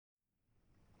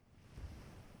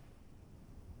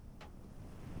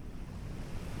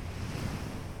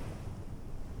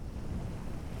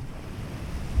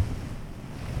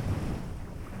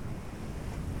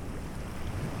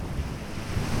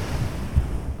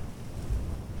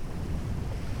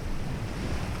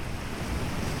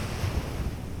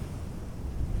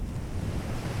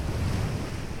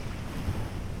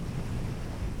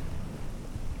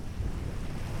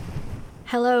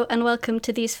Hello and welcome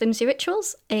to These Flimsy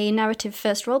Rituals, a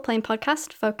narrative-first role-playing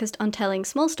podcast focused on telling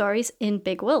small stories in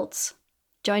big worlds.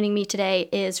 Joining me today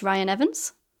is Ryan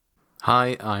Evans.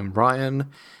 Hi, I'm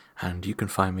Ryan, and you can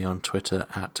find me on Twitter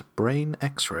at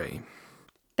BrainXray.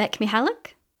 Beck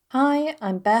Mihalik. Hi,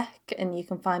 I'm Beck, and you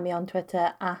can find me on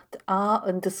Twitter at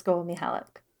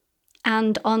r_Mihalik.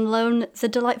 And on loan, the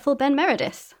delightful Ben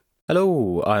Meredith.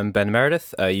 Hello, I'm Ben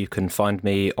Meredith. You can find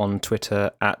me on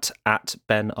Twitter at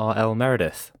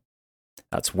BenRLMeredith.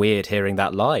 That's weird hearing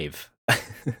that live.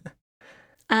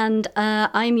 And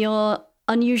I'm your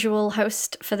unusual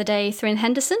host for the day, Thrin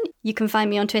Henderson. You can find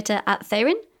me on Twitter at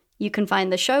Therin. You can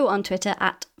find the show on Twitter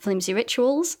at Flimsy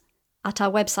Rituals, at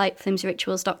our website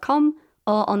flimsyrituals.com,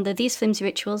 or on the These Flimsy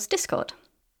Rituals Discord.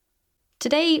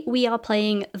 Today we are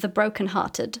playing The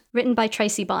Brokenhearted, written by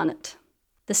Tracy Barnett,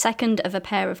 the second of a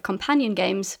pair of companion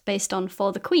games based on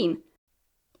For the Queen.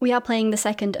 We are playing the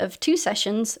second of two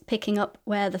sessions, picking up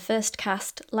where the first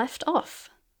cast left off.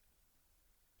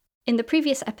 In the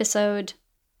previous episode,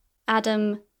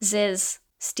 Adam, Ziz,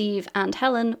 Steve, and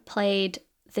Helen played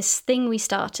This Thing We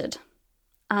Started,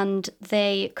 and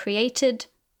they created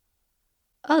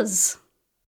us.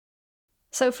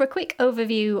 So for a quick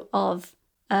overview of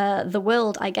the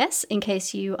world, I guess, in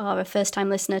case you are a first-time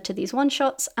listener to these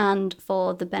one-shots, and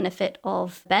for the benefit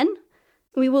of Ben,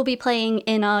 we will be playing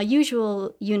in our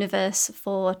usual universe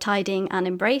for Tiding and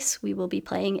Embrace. We will be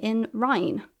playing in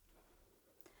Rhine.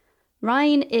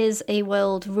 Rhine is a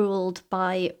world ruled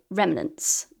by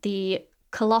remnants, the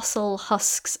colossal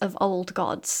husks of old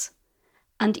gods,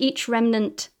 and each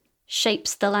remnant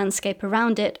shapes the landscape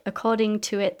around it according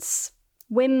to its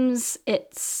whims,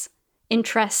 its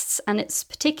interests, and its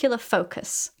particular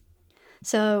focus.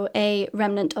 So a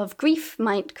remnant of grief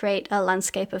might create a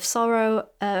landscape of sorrow,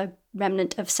 a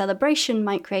remnant of celebration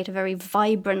might create a very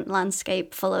vibrant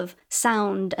landscape full of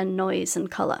sound and noise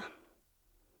and colour.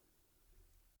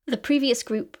 The previous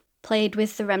group played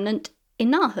with the remnant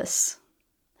Inahus,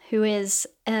 who is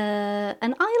an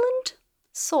island,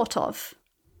 sort of.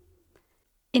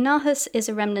 Inahus is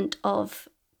a remnant of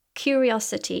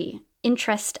curiosity,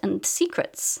 interest, and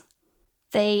secrets.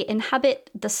 They inhabit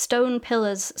the stone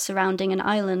pillars surrounding an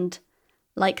island,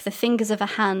 like the fingers of a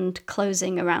hand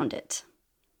closing around it.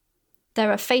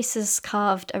 There are faces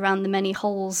carved around the many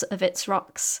holes of its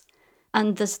rocks,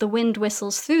 and as the wind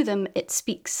whistles through them, it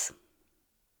speaks.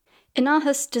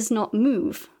 Inahus does not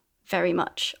move very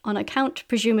much, on account,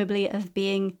 presumably, of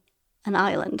being an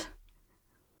island.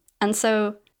 And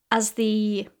so, as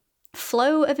the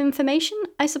flow of information,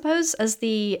 I suppose, as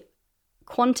the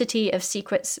quantity of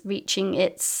secrets reaching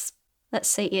its, let's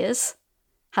say, ears,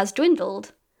 has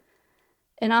dwindled,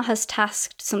 Inahus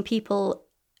tasked some people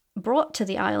brought to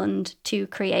the island to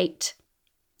create,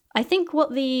 I think,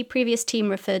 what the previous team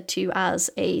referred to as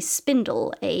a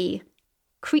spindle, a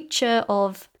creature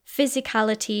of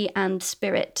physicality and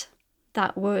spirit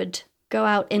that would go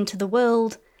out into the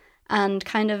world and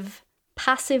kind of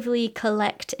passively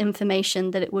collect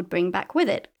information that it would bring back with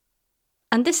it.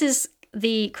 And this is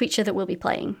the creature that we'll be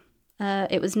playing.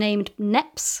 It was named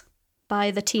Neps by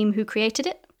the team who created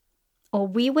it. Or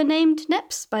we were named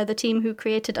Neps by the team who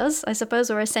created us, I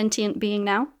suppose, or a sentient being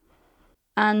now.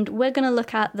 And we're going to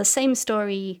look at the same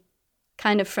story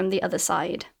kind of from the other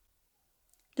side.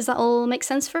 Does that all make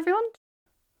sense for everyone?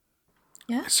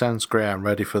 Yeah. Sounds great. I'm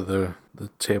ready for the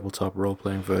tabletop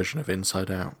role-playing version of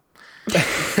Inside Out.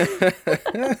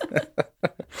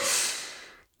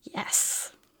 Yes.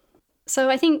 So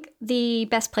I think the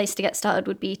best place to get started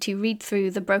would be to read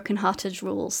through the Brokenhearted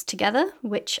rules together,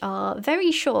 which are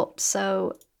very short.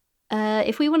 So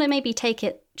if we want to maybe take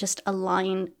it just a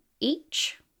line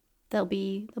each, there'll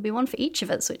be one for each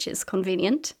of us, which is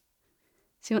convenient.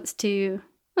 So who wants to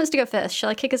go first? Shall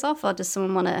I kick us off, or does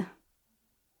someone want to?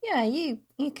 Yeah, you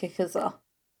kick us off.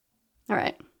 All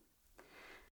right.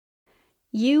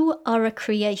 You are a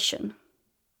creation.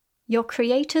 Your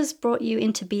creators brought you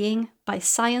into being by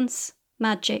science,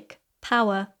 magic,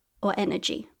 power, or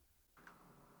energy.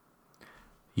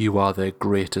 You are their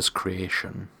greatest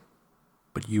creation,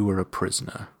 but you were a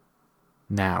prisoner.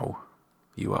 Now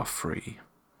you are free.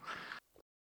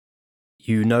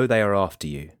 You know they are after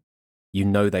you. You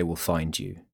know they will find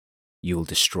you. You will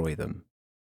destroy them,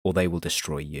 or they will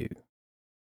destroy you.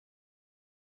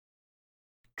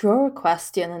 Draw a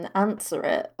question and answer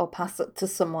it, or pass it to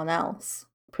someone else.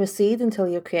 Proceed until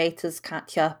your creators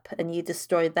catch up and you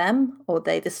destroy them, or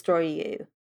they destroy you.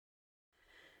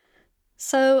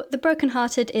 So, The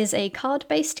Brokenhearted is a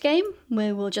card-based game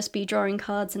where we'll just be drawing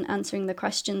cards and answering the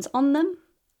questions on them.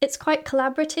 It's quite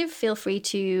collaborative. Feel free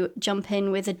to jump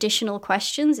in with additional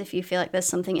questions if you feel like there's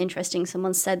something interesting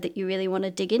someone said that you really want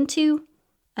to dig into.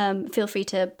 Feel free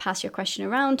to pass your question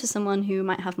around to someone who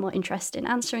might have more interest in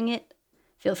answering it.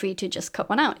 Feel free to just cut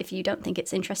one out if you don't think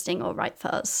it's interesting or right for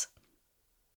us.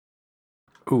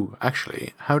 Ooh,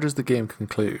 actually, how does the game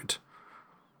conclude?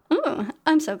 Oh,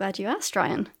 I'm so glad you asked,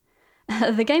 Ryan.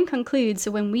 The game concludes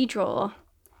when we draw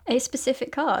a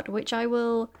specific card, which I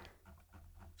will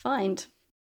find.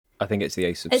 I think it's the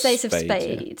Ace of Spades. It's Ace of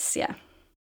Spades, yeah.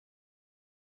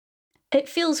 It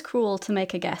feels cruel to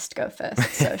make a guest go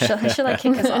first, so shall I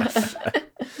kick us off?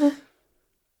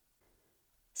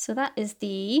 So that is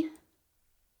the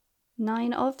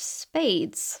 9 of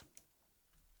Spades.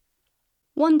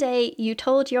 One day, you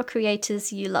told your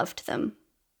creators you loved them.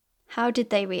 How did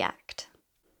they react?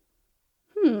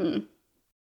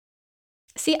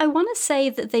 See, I want to say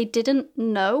that they didn't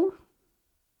know.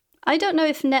 I don't know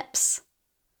if Neps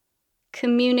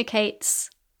communicates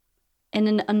in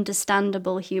an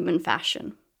understandable human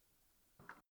fashion.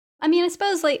 I mean, I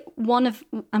suppose, like,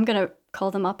 I'm going to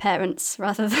call them our parents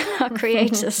rather than our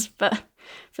creators, but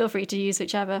feel free to use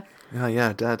whichever.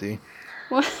 Yeah, Daddy.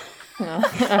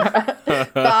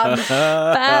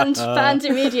 Banned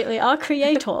immediately. Our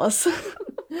creators.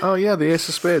 Oh yeah, the Ace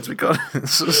of Spades, we got it.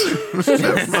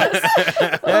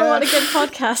 Oh, what a good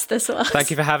podcast this was. Thank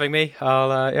you for having me.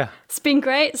 Yeah. It's been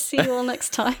great. See you all next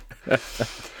time.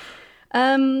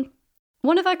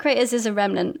 One of our creators is a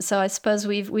remnant, so I suppose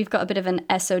we've got a bit of an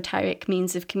esoteric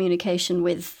means of communication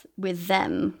with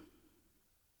them.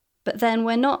 But then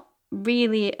we're not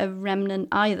really a remnant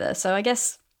either. So I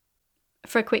guess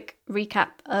for a quick recap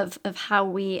of how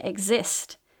we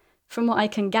exist, from what I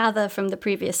can gather from the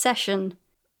previous session,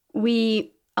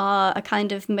 we are a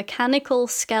kind of mechanical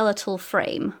skeletal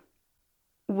frame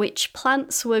which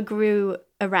plants grew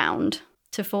around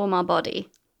to form our body.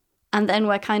 And then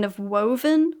we're kind of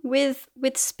woven with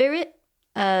spirit.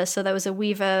 So there was a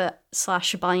weaver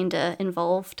 / binder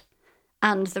involved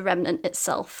and the remnant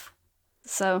itself.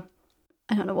 So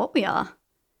I don't know what we are.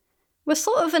 We're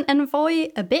sort of an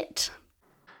envoy a bit.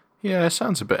 Yeah, it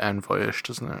sounds a bit envoyish,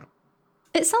 doesn't it?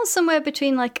 It sounds somewhere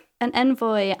between like an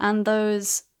envoy and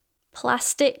those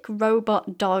plastic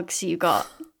robot dogs you got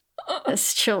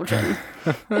as children.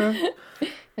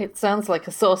 It sounds like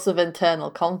a source of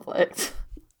internal conflict.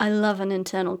 I love an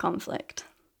internal conflict.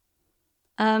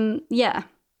 Yeah.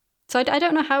 So I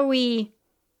don't know how we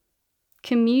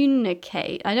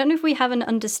communicate. I don't know if we have an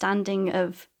understanding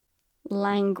of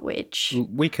language.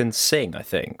 We can sing, I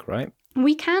think, right?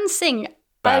 We can sing.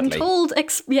 Badly. I'm told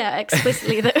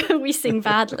explicitly that we sing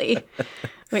badly,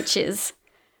 which is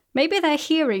maybe they're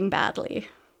hearing badly.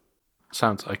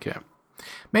 Sounds like it.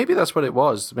 Maybe that's what it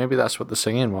was. Maybe that's what the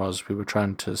singing was. We were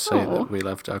trying to say that we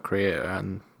loved our creator,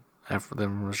 and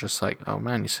everyone was just like, "Oh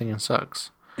man, your singing sucks."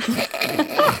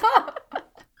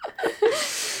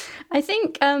 I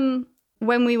think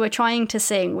when we were trying to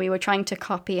sing, we were trying to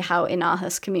copy how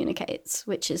Inahus communicates,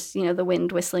 which is, the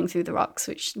wind whistling through the rocks,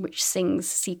 which sings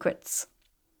secrets.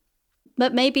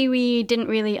 But maybe we didn't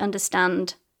really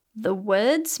understand the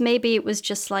words. Maybe it was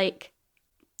just like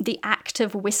the act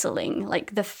of whistling,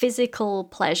 like the physical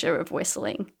pleasure of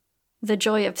whistling, the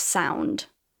joy of sound.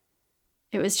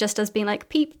 It was just us being like,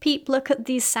 peep, peep, look at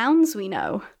these sounds we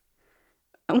know.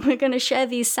 And we're going to share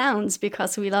these sounds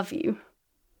because we love you.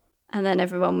 And then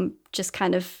everyone just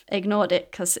kind of ignored it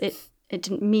because it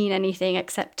didn't mean anything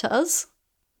except to us.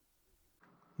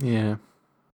 Yeah.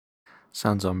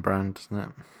 Sounds on brand, doesn't it?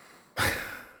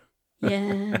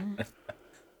 Yeah.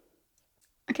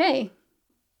 Okay.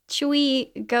 Should we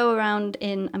go around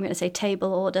in, I'm going to say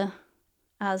table order,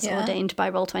 as ordained by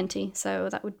Roll20? So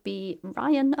that would be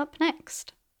Ryan up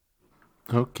next.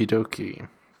 Okie dokie.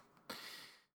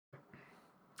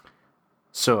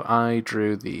 So I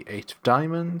drew the 8 of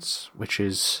diamonds, which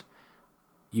is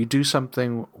you do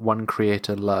something one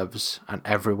creator loves and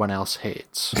everyone else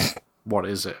hates. What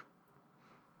is it?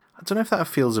 I don't know if that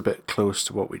feels a bit close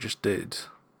to what we just did.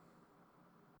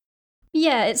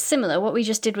 Yeah, it's similar. What we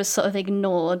just did was sort of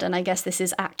ignored, and I guess this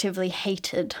is actively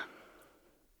hated.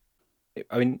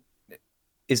 I mean,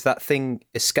 is that thing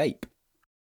escape?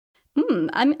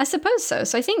 I suppose so.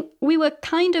 So I think we were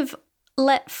kind of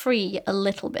let free a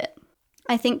little bit.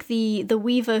 I think the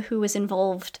weaver who was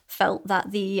involved felt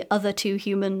that the other 2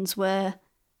 humans were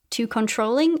too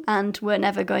controlling and were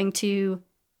never going to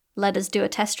let us do a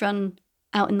test run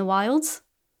out in the wilds.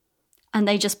 And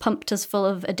they just pumped us full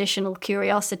of additional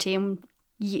curiosity and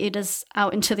yeeted us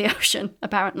out into the ocean,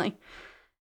 apparently.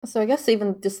 So I guess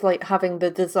even just like having the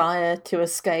desire to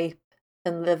escape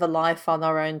and live a life on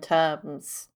our own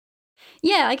terms.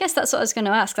 Yeah, I guess that's what I was going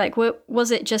to ask. Like,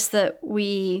 was it just that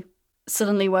we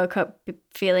suddenly woke up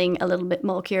feeling a little bit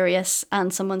more curious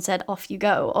and someone said, off you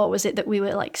go? Or was it that we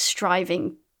were like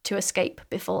striving to escape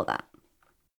before that.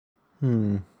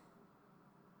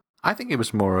 I think it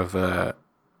was more of a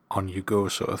on-you-go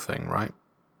sort of thing, right?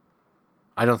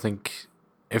 I don't think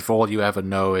if all you ever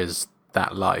know is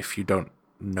that life, you don't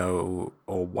know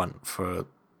or want for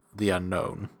the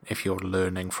unknown if you're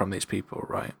learning from these people,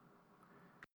 right?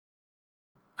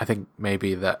 I think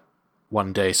maybe that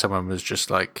one day someone was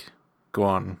just like, go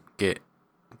on, get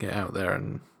out there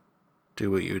and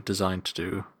do what you were designed to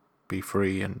do. Be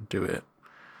free and do it.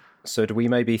 So do we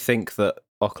maybe think that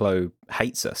Oklo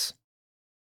hates us?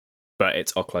 But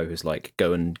it's Oklo who's like,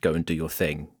 go and do your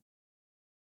thing.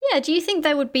 Yeah, do you think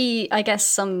there would be, I guess,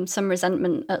 some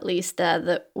resentment at least there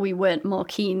that we weren't more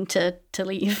keen to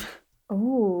leave?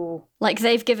 Ooh. Like,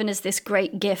 they've given us this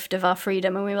great gift of our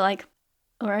freedom, and we were like,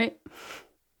 all right,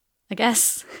 I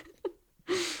guess.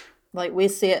 Like, we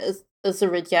see it as a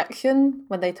rejection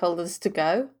when they told us to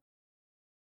go.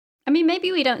 I mean,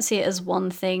 maybe we don't see it as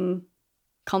one thing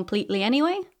completely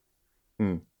anyway.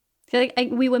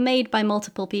 We were made by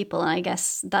multiple people, and I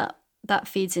guess that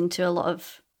feeds into a lot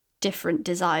of different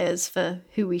desires for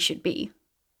who we should be.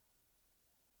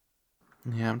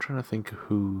 Yeah, I'm trying to think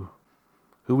who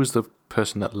was the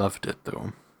person that loved it,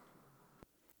 though.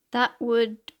 That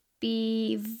would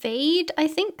be Vade, I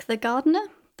think, the gardener,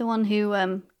 the one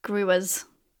who grew us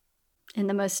in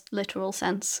the most literal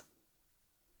sense.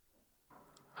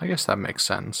 I guess that makes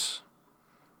sense.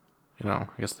 You know,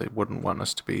 I guess they wouldn't want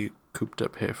us to be cooped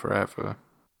up here forever.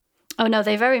 Oh no,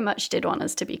 they very much did want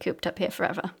us to be cooped up here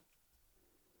forever.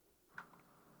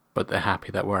 But they're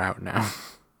happy that we're out now,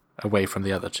 away from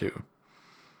the other two.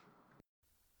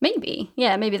 Maybe.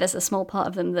 Yeah, maybe there's a small part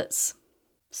of them that's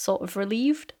sort of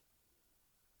relieved.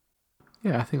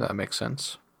 Yeah, I think that makes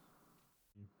sense.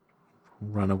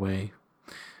 Run away.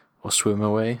 Or swim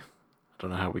away. I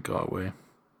don't know how we got away.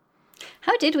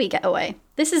 How did we get away?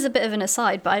 This is a bit of an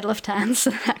aside, but I'd love to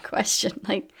answer that question.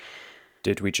 Like,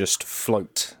 did we just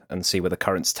float and see where the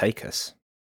currents take us?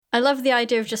 I love the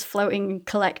idea of just floating,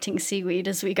 collecting seaweed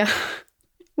as we go.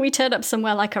 We turn up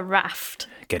somewhere like a raft.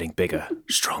 Getting bigger,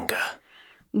 stronger.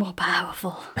 More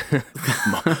powerful.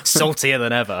 Saltier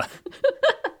than ever.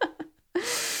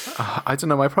 I don't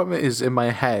know, my problem is in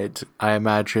my head, I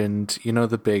imagined, you know,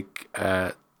 the big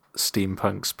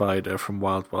steampunk spider from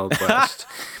Wild Wild West.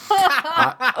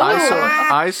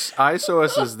 I saw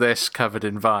us as this covered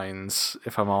in vines,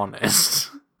 if I'm honest.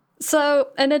 So,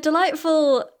 and a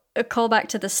delightful callback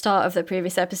to the start of the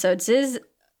previous episodes is,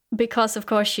 because of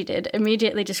course she did,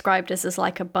 immediately described us as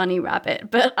like a bunny rabbit,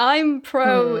 but I'm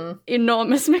pro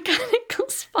enormous mechanical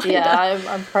spider. Yeah,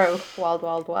 I'm pro Wild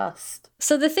Wild West.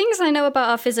 So the things I know about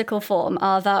our physical form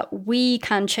are that we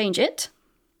can change it.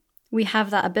 We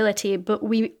have that ability, but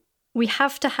we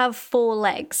have to have 4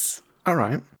 legs. All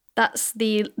right. That's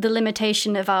the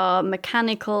limitation of our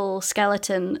mechanical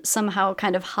skeleton somehow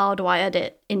kind of hardwired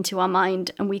it into our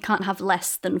mind, and we can't have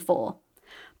less than 4.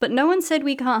 But no one said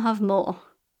we can't have more.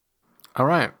 All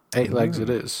right. 8 legs it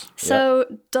is. So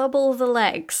double the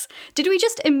legs. Did we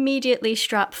just immediately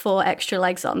strap 4 extra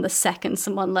legs on the second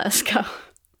someone let us go?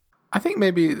 I think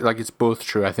maybe like it's both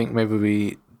true. I think maybe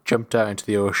we jumped out into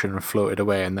the ocean and floated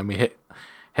away, and then we hit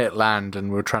land and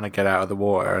we were trying to get out of the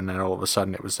water, and then all of a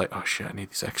sudden it was like, oh shit, I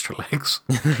need these extra legs.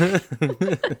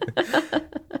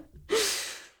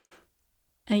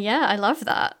 Yeah, I love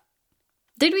that.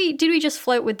 Did we just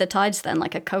float with the tides then,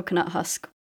 like a coconut husk?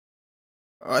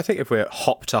 I think if we're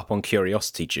hopped up on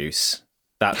curiosity juice,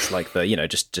 that's like the,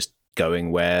 just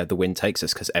going where the wind takes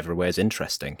us because everywhere's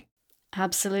interesting.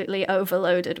 Absolutely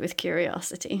overloaded with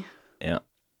curiosity. Yeah.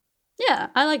 Yeah,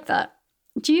 I like that.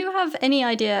 Do you have any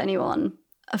idea, anyone,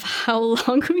 of how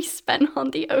long we spent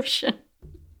on the ocean?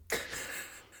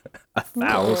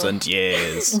 1,000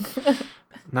 years.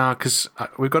 No, because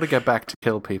we've got to get back to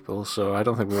kill people, so I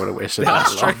don't think we would have wasted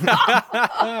that long.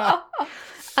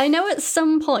 I know at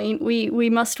some point we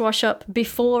must wash up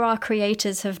before our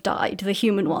creators have died, the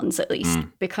human ones at least,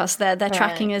 because they're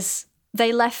tracking us.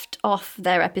 They left off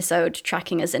their episode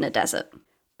tracking us in a desert.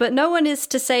 But no one is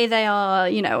to say they are,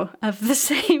 of the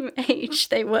same age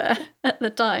they were at the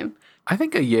time. I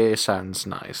think a year sounds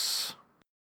nice.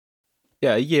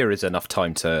 Yeah, a year is enough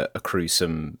time to accrue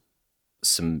some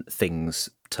things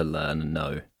to learn and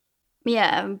know.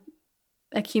 Yeah,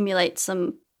 accumulate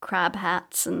some crab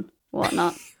hats and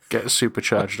whatnot. Get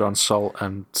supercharged on salt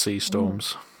and sea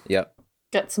storms. Yep.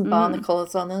 Get some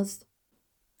barnacles on us.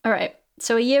 All right,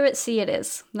 so a year at sea it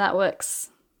is. That works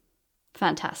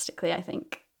fantastically, I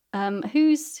think.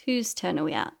 Whose turn are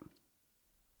we at?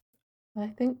 I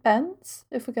think Ben's,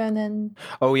 if we're going in.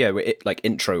 Oh yeah, we're like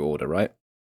intro order, right?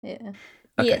 Yeah.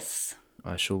 Okay. Yes.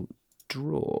 I shall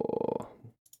draw.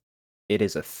 It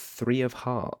is a 3 of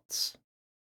hearts.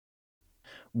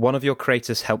 One of your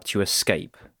creators helped you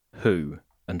escape. Who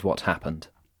and what happened?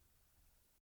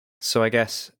 So I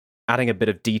guess adding a bit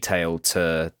of detail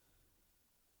to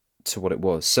what it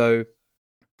was. So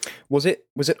was it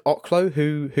Oklo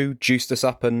who juiced us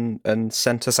up and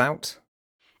sent us out?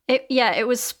 It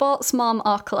was Sports Mom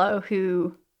Oklo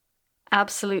who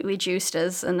absolutely juiced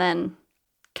us and then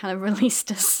kind of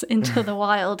released us into the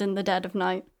wild in the dead of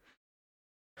night.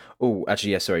 Oh,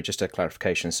 actually, yeah, sorry, just a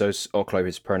clarification. So Oklo,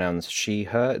 his pronouns she,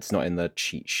 her? It's not in the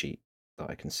cheat sheet that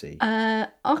I can see.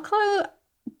 Oklo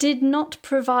did not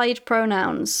provide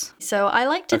pronouns. So I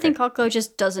like to think Oklo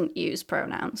just doesn't use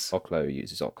pronouns. Oklo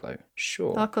uses Oklo.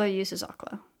 Sure. Oklo uses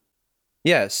Oklo.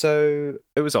 Yeah, so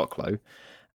it was Oklo.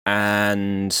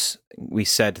 And we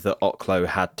said that Oklo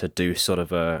had to do sort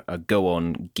of a go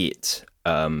on git,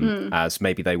 as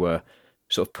maybe they were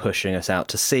sort of pushing us out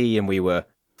to sea and we were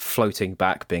floating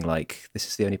back being like, this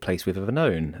is the only place we've ever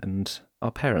known and our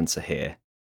parents are here.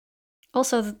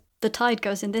 Also, the tide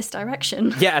goes in this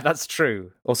direction. Yeah, that's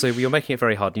true. Also, you're making it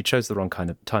very hard and you chose the wrong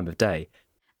kind of time of day.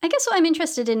 I guess what I'm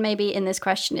interested in maybe in this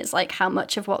question is like how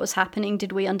much of what was happening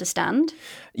did we understand?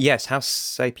 Yes, how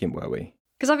sapient were we?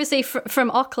 Because obviously from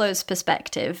Oklo's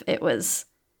perspective,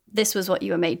 this was what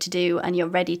you were made to do and you're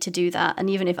ready to do that. And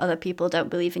even if other people don't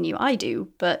believe in you, I do.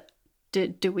 But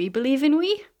do we believe in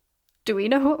we? Do we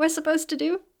know what we're supposed to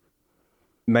do?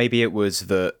 Maybe it was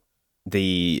the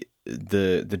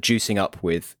juicing up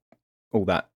with all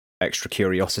that extra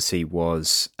curiosity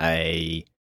was a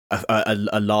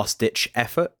last ditch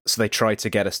effort. So they tried to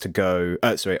get us to go.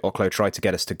 Oklo tried to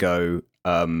get us to go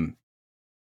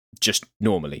just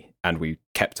normally, and we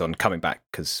kept on coming back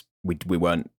because we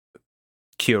weren't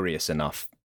curious enough.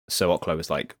 So Oklo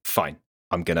was like, "Fine,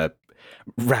 I'm gonna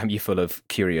ram you full of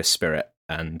curious spirit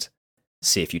and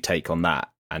see if you take on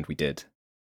that," and we did.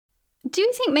 Do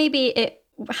you think maybe it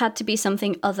had to be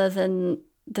something other than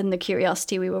the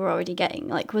curiosity we were already getting?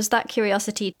 Like, was that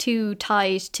curiosity too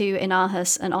tied to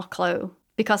Inahus and Oklo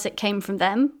because it came from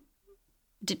them?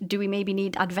 Do we maybe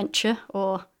need adventure,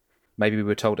 or maybe we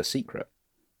were told a secret?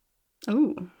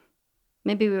 Oh,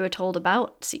 maybe we were told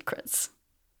about secrets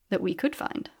that we could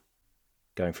find.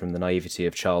 Going from the naivety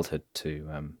of childhood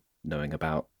to knowing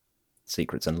about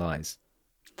secrets and lies.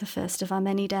 The first of our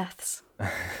many deaths.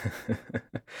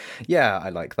 Yeah, I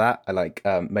like that. I like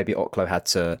maybe Oklo had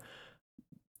to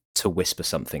whisper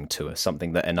something to us,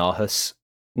 something that Inahus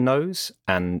knows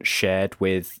and shared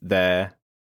with their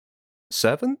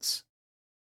servants?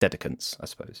 Dedicants, I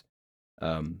suppose.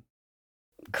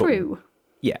 Crew.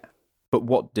 Yeah. But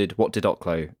what did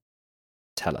Oklo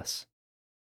tell us?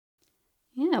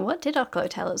 Yeah, what did Oklo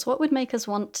tell us? What would make us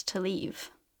want to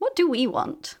leave? What do we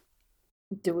want?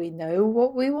 Do we know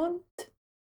what we want?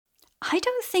 I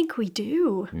don't think we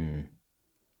do.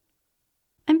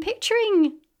 I'm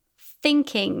picturing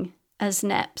thinking as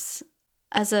Neps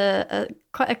as a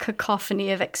quite a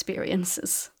cacophony of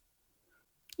experiences.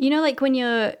 You know, like when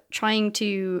you're trying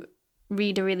to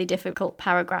read a really difficult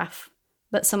paragraph,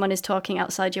 but someone is talking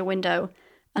outside your window,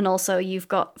 and also you've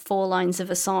got 4 lines of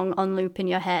a song on loop in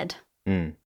your head.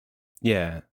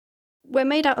 Yeah. We're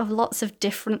made out of lots of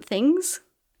different things,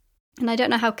 and I don't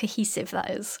know how cohesive that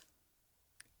is.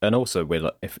 And also,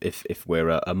 if we're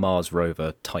a Mars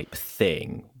rover type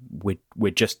thing,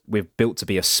 we're built to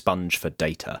be a sponge for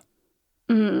data.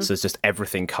 So it's just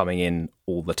everything coming in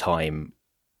all the time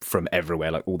from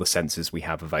everywhere, like all the senses we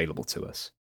have available to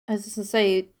us. I was just going to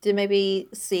say, do maybe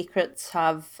secrets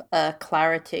have a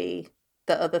clarity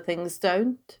that other things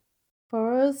don't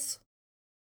for us?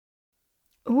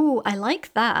 Ooh, I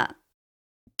like that.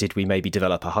 Did we maybe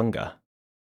develop a hunger?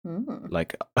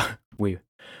 Like we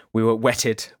were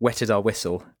wetted our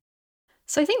whistle.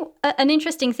 So I think an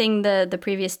interesting thing the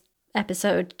previous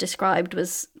episode described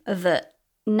was that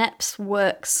Neps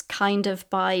works kind of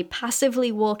by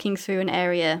passively walking through an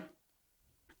area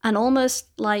and almost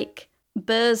like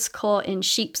birds caught in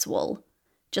sheep's wool,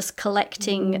 just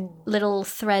collecting little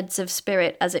threads of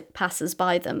spirit as it passes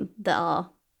by them that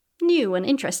are new and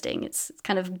interesting. It's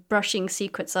kind of brushing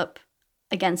secrets up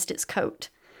against its coat.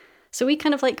 So we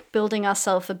kind of like building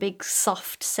ourselves a big,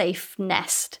 soft, safe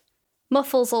nest.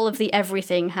 Muffles all of the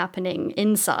everything happening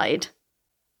inside.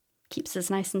 Keeps us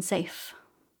nice and safe.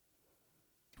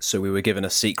 So we were given a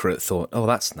secret, thought, oh,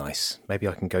 that's nice. Maybe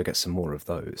I can go get some more of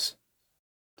those.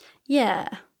 Yeah.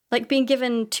 Like being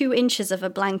given 2 inches of a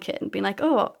blanket and being like,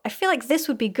 oh, I feel like this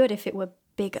would be good if it were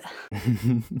bigger.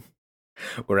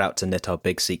 We're out to knit our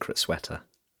big secret sweater.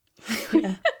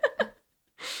 Yeah.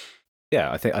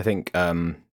 Yeah, I think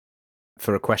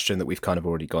for a question that we've kind of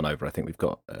already gone over, I think we've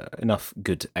got enough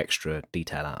good extra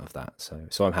detail out of that.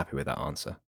 So I'm happy with that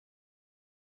answer.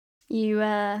 You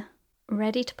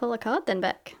ready to pull a card then,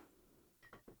 Beck?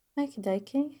 Okie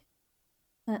dokie.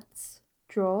 Let's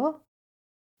draw.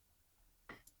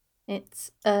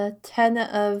 It's a 10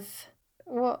 of...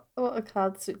 What are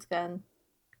cards again?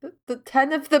 The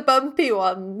 10 of the bumpy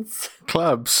ones.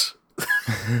 Clubs.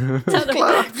 Clubs.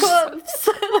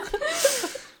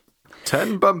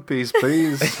 10 bumpies,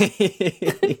 please.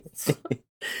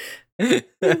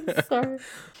 Sorry.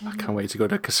 I can't wait to go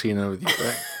to a casino with you,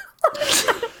 Beck.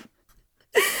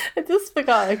 I just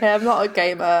forgot. Okay, I'm not a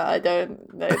gamer. I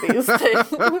don't know these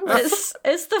things.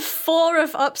 It's the 4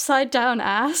 of upside down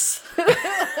ass.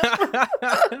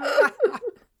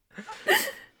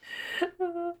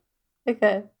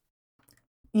 Okay.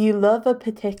 You love a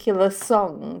particular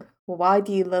song. Why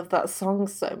do you love that song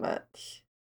so much?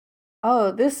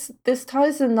 Oh, this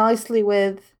ties in nicely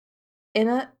with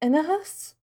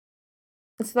Inahus?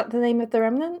 Is that the name of the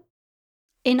remnant?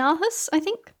 Inahus, I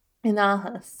think.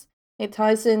 Inahus. It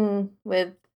ties in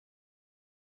with,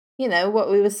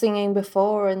 what we were singing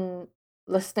before and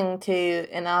listening to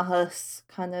Inahus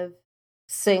kind of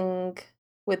sing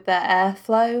with their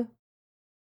airflow.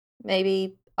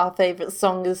 Maybe our favourite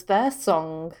song is their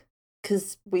song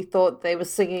because we thought they were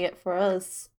singing it for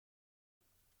us.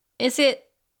 Is it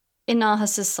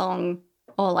Inahus' song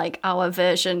or like our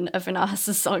version of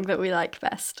Inahus' song that we like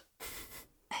best?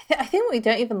 I think we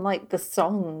don't even like the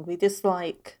song. We just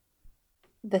like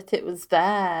that it was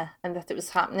there and that it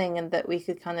was happening and that we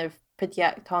could kind of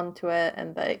project onto it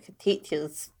and that it could teach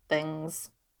us things.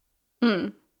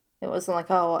 Mm. It wasn't like,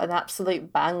 oh, an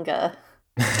absolute banger.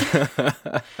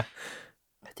 I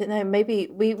don't know, maybe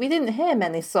we didn't hear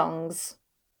many songs.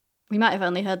 We might have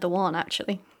only heard the one,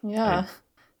 actually. Yeah.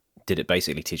 Did it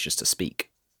basically teach us to speak?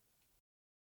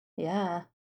 Yeah.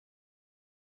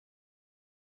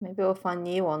 Maybe we'll find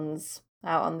new ones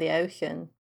out on the ocean.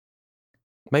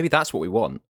 Maybe that's what we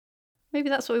want. Maybe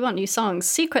that's what we want, new songs.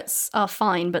 Secrets are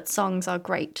fine, but songs are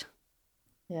great.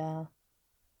 Yeah.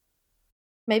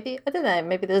 Maybe, I don't know,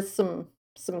 maybe there's some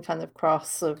kind of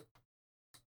cross of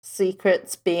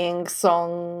secrets being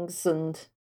songs and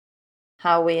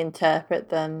how we interpret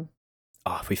them.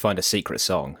 Oh, if we find a secret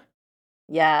song.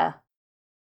 Yeah.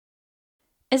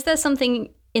 Is there something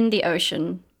in the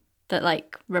ocean that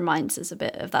like reminds us a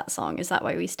bit of that song? Is that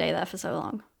why we stay there for so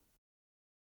long?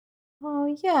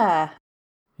 Oh, yeah.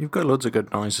 You've got loads of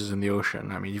good noises in the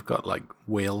ocean. I mean, you've got like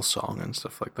whale song and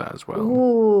stuff like that as well.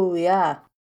 Ooh, yeah.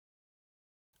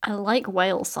 I like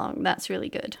whale song. That's really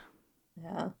good.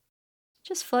 Yeah.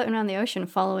 Just floating around the ocean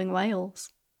following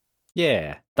whales.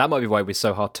 Yeah, that might be why we're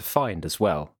so hard to find as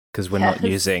well, because we're not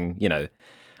using,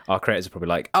 our creators are probably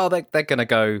like, oh, they're going to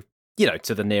go,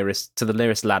 to the nearest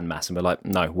landmass, and we're like,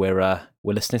 no, we're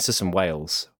listening to some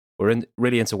whales. We're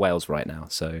really into whales right now,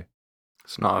 so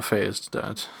it's not a phase,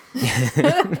 Dad.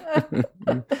 Yeah,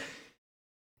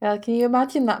 can you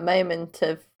imagine that moment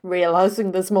of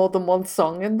realising there's more than one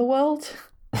song in the world?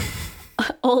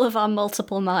 All of our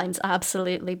multiple minds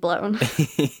absolutely blown.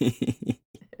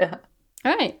 Yeah.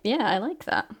 All right, yeah, I like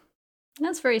that.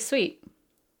 That's very sweet.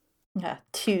 Yeah,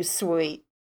 too sweet.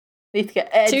 Need to get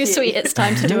edgy. Too sweet, it's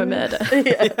time to do a murder.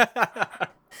 Yeah.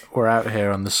 We're out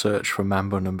here on the search for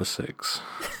Mambo number 6.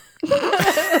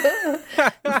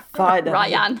 Finally.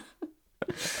 Ryan.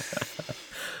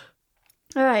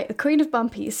 All right, the Queen of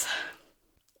Bumpies.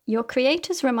 Your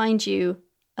creators remind you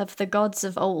of the gods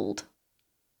of old.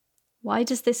 Why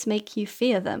does this make you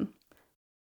fear them?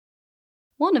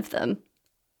 One of them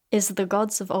is the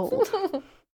gods of old.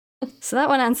 So that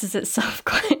one answers itself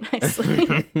quite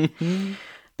nicely.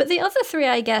 But the other three,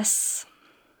 I guess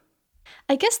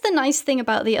the nice thing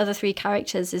about the other three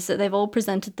characters is that they've all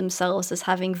presented themselves as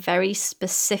having very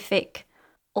specific,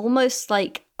 almost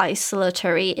like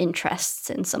isolatory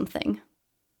interests in something.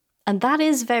 And that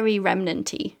is very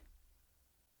remnant-y.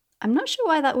 I'm not sure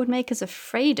why that would make us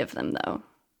afraid of them, though.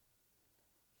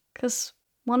 Because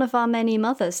one of our many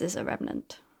mothers is a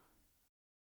remnant.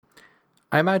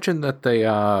 I imagine that they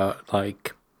are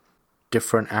like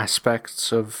different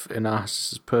aspects of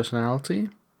Inahus's personality.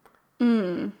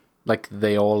 Mm. Like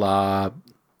they all are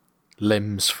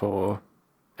limbs for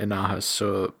Inahus,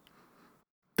 so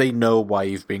they know why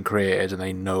you've been created and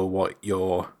they know what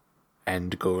your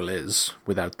end goal is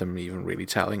without them even really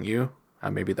telling you.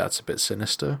 And maybe that's a bit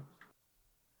sinister.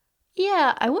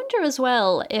 Yeah, I wonder as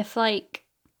well if, like,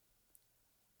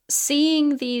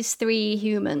 seeing these three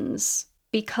humans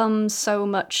become so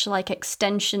much like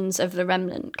extensions of the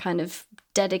remnant, kind of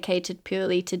dedicated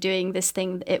purely to doing this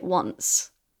thing that it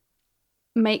wants,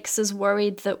 makes us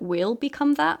worried that we'll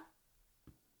become that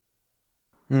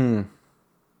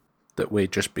That we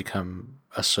just become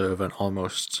a servant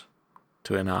almost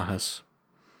to Inahus.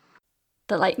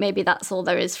 That, like, maybe that's all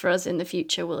there is for us in the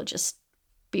future. We'll just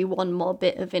be one more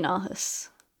bit of Inahus.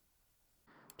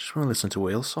 Just want to listen to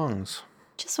whale songs.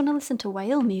 Just want to listen to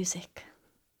whale music.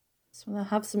 Just want to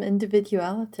have some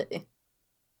individuality.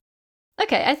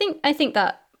 Okay, I think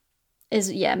that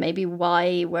is, maybe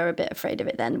why we're a bit afraid of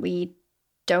it then. We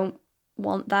don't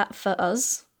want that for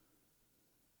us.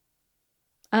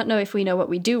 I don't know if we know what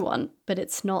we do want, but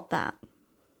it's not that.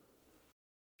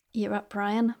 You're up,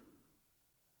 Brian.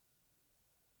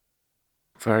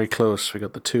 Very close. We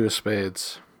got the 2 of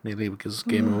spades. Nearly was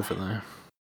game over there.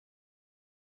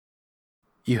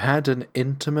 You had an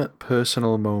intimate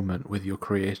personal moment with your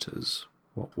creators.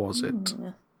 What was it?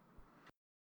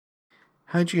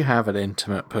 How do you have an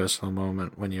intimate personal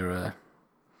moment when you're a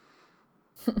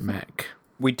mech?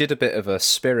 We did a bit of a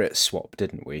spirit swap,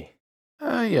 didn't we?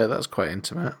 Yeah, that's quite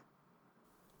intimate.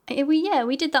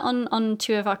 We did that on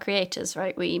 2 of our creators,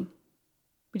 right? We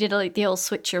did like the old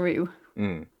switcheroo.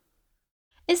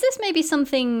 Is this maybe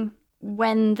something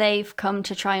when they've come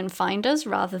to try and find us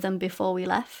rather than before we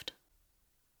left?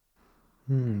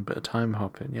 Bit of time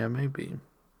hopping, yeah, maybe. I'm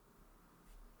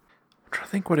trying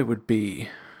to think what it would be.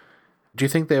 Do you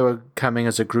think they were coming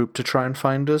as a group to try and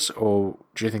find us, or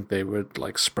do you think they were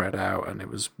like spread out and it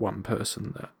was one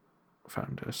person that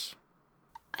found us?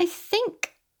 I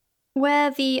think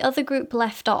where the other group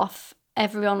left off,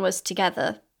 everyone was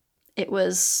together. It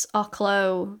was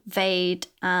Oklo, Vade,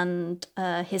 and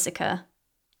Hizuka,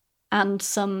 and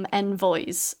some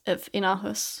envoys of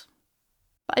Inahus.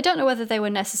 But I don't know whether they were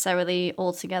necessarily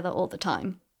all together all the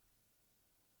time.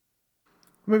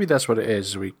 Maybe that's what it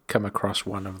is. We come across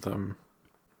one of them,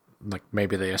 like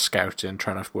maybe they are scouting,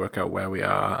 trying to work out where we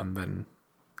are, and then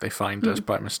they find us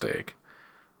by mistake,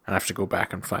 and have to go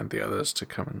back and find the others to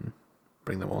come and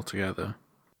bring them all together.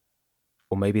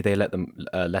 Or maybe they let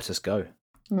us go.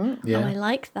 Yeah. Oh, I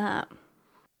like that.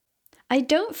 I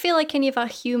don't feel like any of our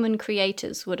human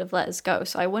creators would have let us go,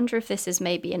 so I wonder if this is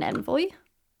maybe an envoy.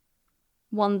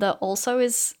 One that also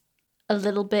is a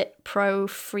little bit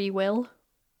pro-free will.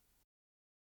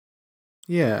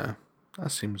 Yeah,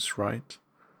 that seems right.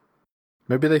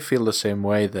 Maybe they feel the same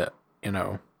way that,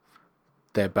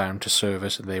 they're bound to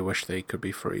service and they wish they could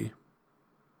be free.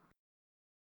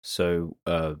 So,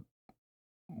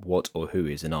 what or who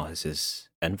is Inahus'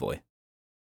 envoy?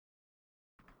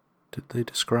 Did they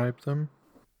describe them?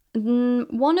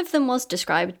 One of them was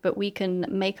described, but we can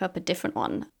make up a different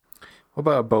one. What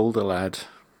about a boulder lad?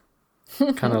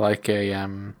 Kind of like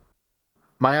a...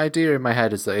 My idea in my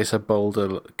head is that it's a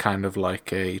boulder kind of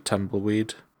like a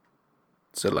tumbleweed.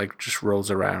 So it like just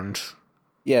rolls around.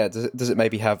 Yeah, does it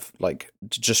maybe have like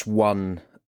just one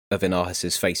of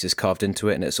Inahus' faces carved into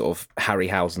it and it sort of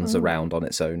Harryhausens around on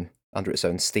its own, under its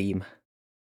own steam?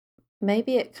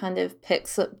 Maybe it kind of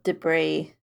picks up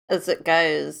debris as it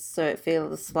goes, so it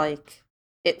feels like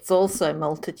it's also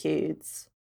multitudes.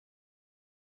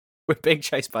 We're being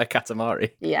chased by a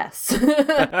Katamari. Yes.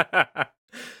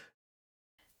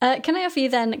 Can I offer you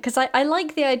then, because I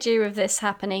like the idea of this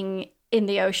happening in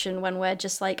the ocean when we're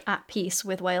just like at peace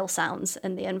with whale sounds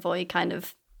and the envoy kind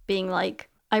of being like,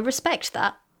 I respect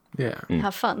that. Yeah.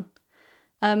 Have fun.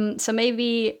 So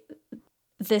maybe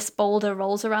this boulder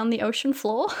rolls around the ocean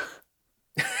floor.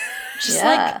 Just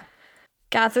like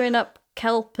gathering up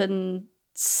kelp and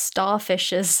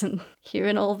starfishes and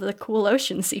hearing all the cool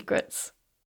ocean secrets.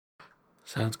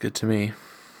 Sounds good to me.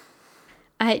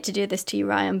 I hate to do this to you,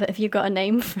 Ryan, but have you got a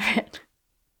name for it?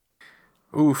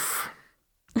 Oof.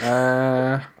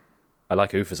 I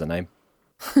like oof as a name.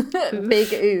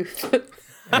 Big oof.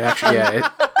 Actually,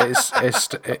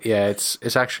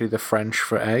 it's actually the French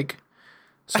for egg.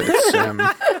 So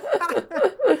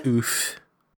it's oof.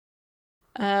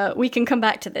 We can come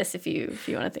back to this if you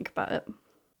want to think about it.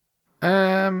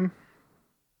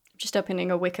 Just opening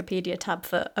a Wikipedia tab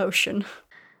for ocean.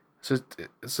 So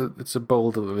it's a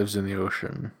boulder that lives in the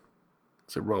ocean.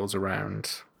 So it rolls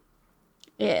around.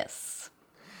 Yes.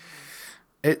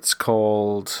 It's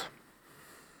called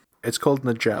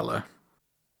Nagella.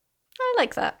 I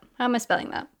like that. How am I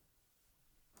spelling that?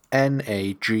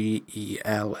 Nagella.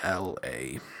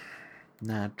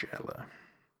 Nagella.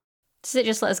 Does it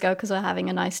just let us go because we're having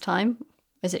a nice time?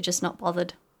 Or is it just not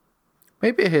bothered?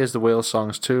 Maybe it hears the whale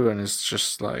songs too, and it's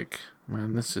just like,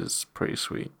 man, this is pretty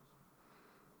sweet.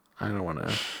 I don't want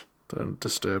to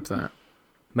disturb that.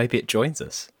 Maybe it joins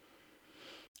us.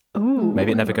 Ooh.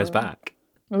 Maybe it never goes back.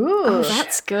 Ooh. Oh,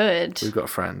 that's good. We've got a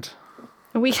friend.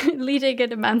 Are we leading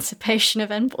an emancipation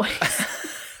of envoys?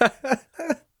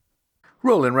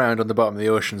 Rolling around on the bottom of the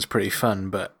ocean is pretty fun,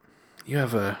 but you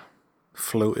have a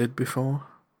floated before.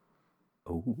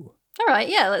 Ooh. All right,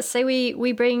 yeah, let's say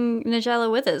we bring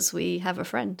Nigella with us. We have a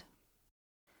friend.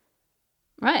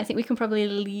 Right, I think we can probably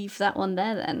leave that one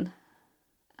there then.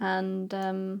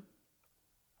 And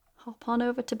hop on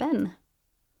over to Ben.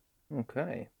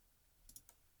 Okay.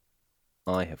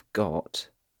 I have got...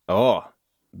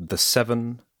 the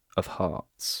Seven of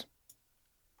Hearts.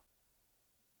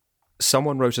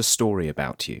 Someone wrote a story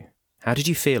about you. How did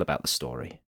you feel about the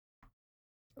story?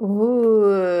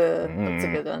 Ooh, that's a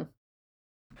good one.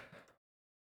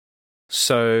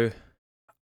 So,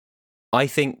 I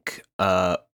think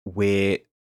we're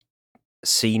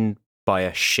seen by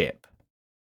a ship.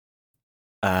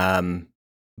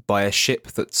 By a ship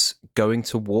that's going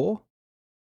to war.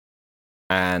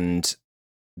 And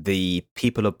the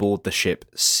people aboard the ship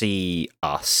see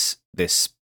us, this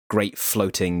great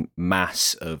floating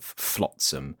mass of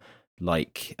flotsam,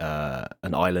 like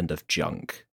an island of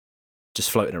junk,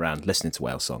 just floating around, listening to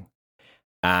whale song.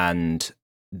 And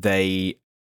they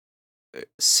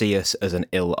see us as an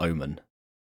ill omen,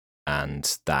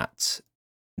 and that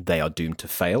they are doomed to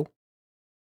fail.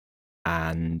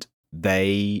 And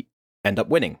they end up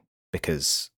winning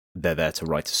because they're there to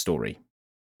write a story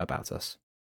about us.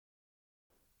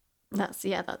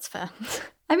 That's fair.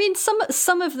 I mean,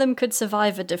 some of them could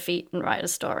survive a defeat and write a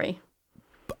story.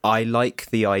 I like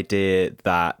the idea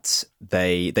that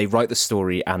they write the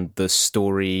story, and the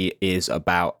story is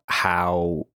about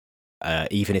how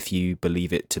even if you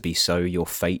believe it to be so, your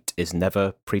fate is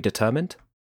never predetermined.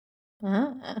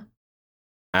 Ah.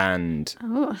 And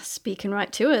speaking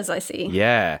right to us, I see.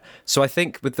 yeah, so I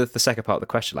think with the second part of the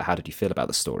question, like, how did you feel about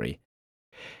the story?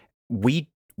 We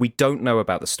don't know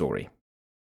about the story,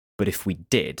 but if we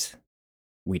did,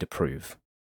 we'd approve.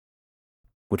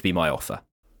 Would be my offer.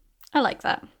 I like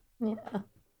that. Yeah.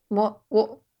 What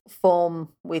form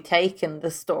we take in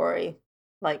the story?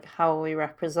 Like, how are we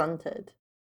represented?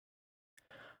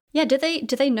 Yeah, do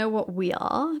they know what we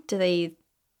are? Do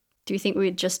you think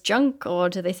we're just junk, or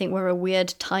do they think we're a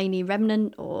weird tiny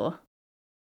remnant, or...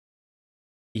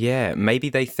 Yeah, maybe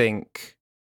they think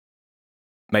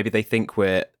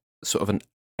we're sort of an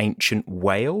ancient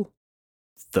whale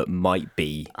that might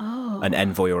be an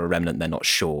envoy or a remnant, they're not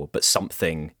sure, but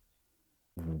something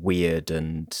weird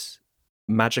and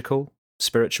magical,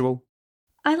 spiritual.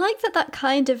 I like that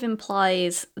kind of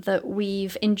implies that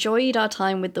we've enjoyed our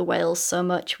time with the whales so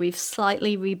much we've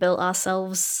slightly rebuilt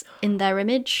ourselves in their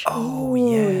image. Oh,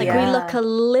 yeah. Like, we look a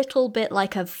little bit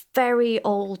like a very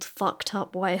old, fucked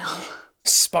up whale.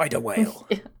 Spider whale.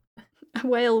 A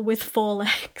whale with 4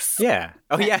 legs. Yeah.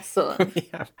 Oh, yeah. Excellent. We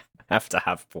have to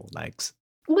have 4 legs.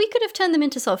 We could have turned them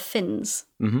into sort of fins.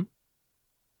 Mm-hmm.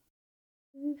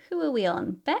 Who are we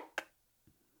on? Beck?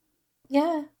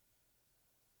 Yeah.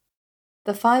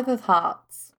 The Five of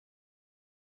Hearts.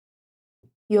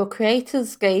 Your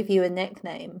creators gave you a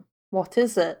nickname. What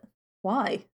is it?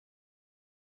 Why?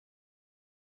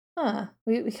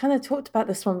 We kind of talked about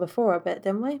this one before a bit,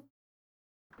 didn't we?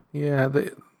 Yeah,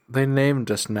 they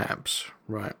named us Nabs,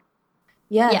 right?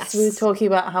 Yes, we were talking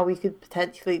about how we could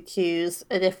potentially choose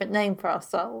a different name for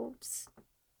ourselves.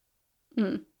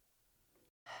 I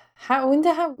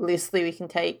wonder how loosely we can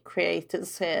take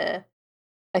creators here.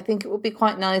 I think it would be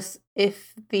quite nice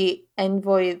if the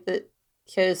envoy that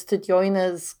chose to join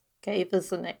us gave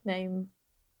us a nickname.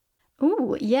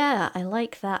 Ooh, yeah, I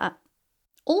like that.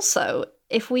 Also,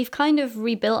 if we've kind of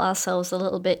rebuilt ourselves a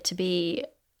little bit to be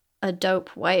a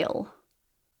dope whale,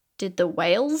 did the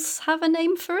whales have a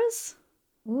name for us?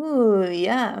 Ooh,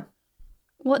 yeah.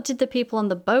 What did the people on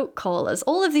the boat call us?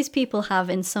 All of these people have,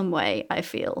 in some way, I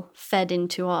feel, fed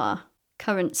into our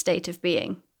current state of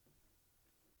being.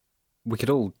 We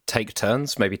could all take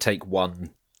turns, maybe take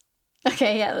one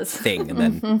Okay, yeah, that's thing and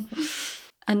then...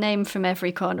 a name from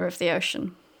every corner of the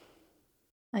ocean.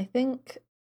 I think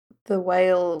the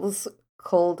whales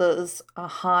called us a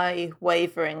high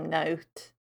wavering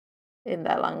note in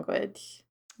their language.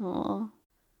 Aw.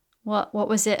 What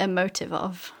was it a motive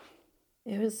of?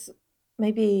 It was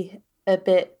maybe a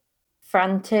bit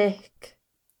frantic,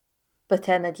 but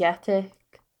energetic,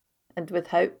 and with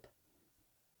hope.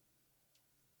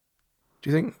 Do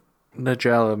you think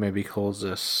Nigella maybe calls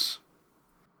us,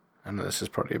 I know this is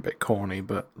probably a bit corny,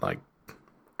 but like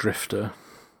Drifter?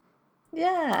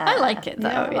 Yeah. I like it, though,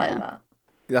 I like yeah. that.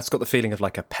 That's got the feeling of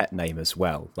like a pet name as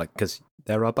well, like, because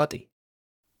they're our buddy.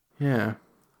 Yeah.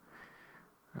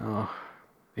 Oh,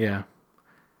 yeah.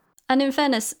 And in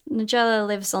fairness, Nigella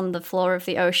lives on the floor of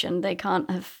the ocean. They can't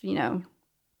have,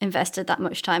 invested that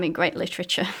much time in great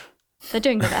literature. They're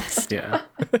doing the best. Yeah.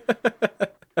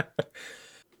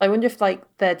 I wonder if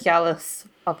they're jealous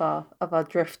of our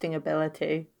drifting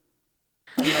ability.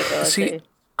 and mobility. See,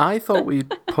 I thought we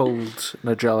pulled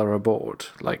Nigella aboard,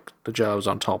 like Nigella was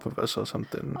on top of us or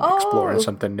something, exploring Oh.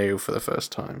 something new for the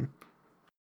first time.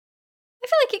 I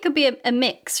feel like it could be a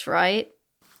mix, right?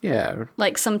 Yeah,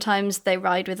 Like sometimes they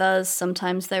ride with us,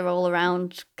 sometimes they roll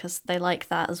around because they like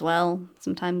that as well.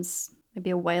 Sometimes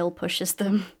maybe a whale pushes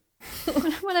them.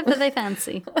 Whatever they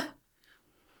fancy.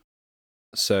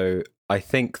 So I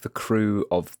think the crew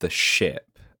of the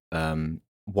ship,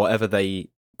 whatever they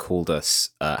called us,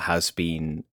 has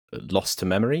been lost to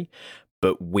memory,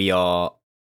 but we are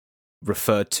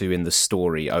referred to in the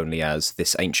story only as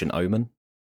this ancient omen.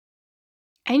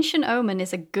 Ancient Omen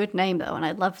is a good name though, and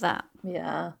I love that.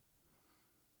 Yeah.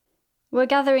 We're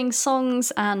gathering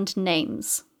songs and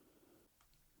names,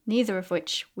 neither of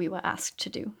which we were asked to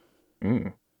do.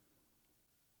 Mm.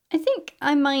 I think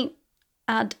I might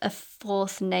add a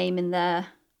fourth name in there,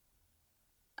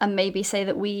 and maybe say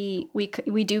that we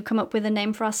do come up with a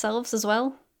name for ourselves as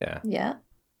well. Yeah.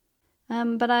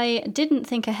 But I didn't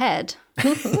think ahead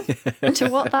to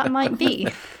what that might be.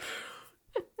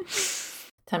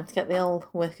 Time to get the old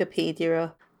Wikipedia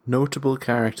up. notable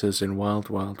characters in Wild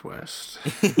Wild West.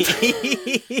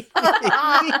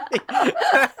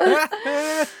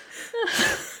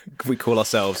 We call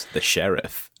ourselves the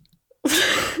sheriff.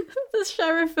 The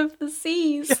Sheriff of the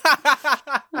Seas.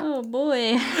 Oh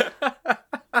boy.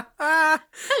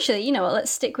 Actually, you know what?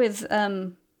 Let's stick with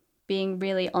being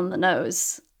really on the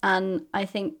nose. And I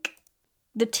think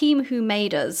the team who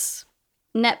made us,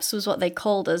 Neps was what they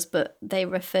called us, but they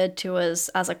referred to us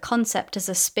as a concept as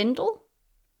a spindle,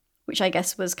 which I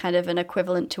guess was kind of an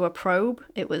equivalent to a probe.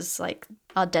 It was like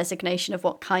our designation of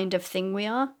what kind of thing we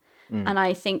are. And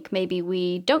I think maybe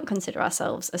we don't consider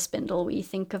ourselves a spindle. We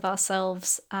think of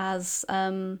ourselves as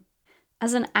an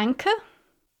anchor.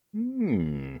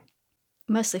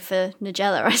 Mostly for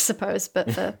Nigella, I suppose,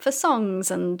 but for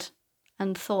songs and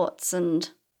thoughts and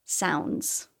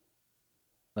sounds.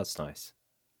 That's nice.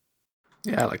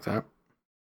 Yeah, I like that.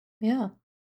 Yeah.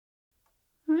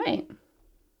 All right.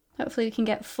 Hopefully we can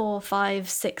get 4, 5,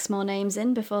 6 more names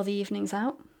in before the evening's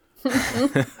out.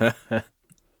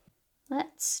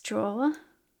 Let's draw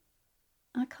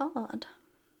a card.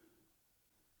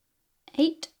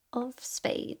 8 of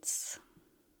Spades.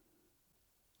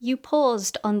 You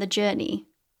paused on the journey.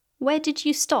 Where did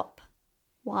you stop?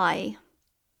 Why?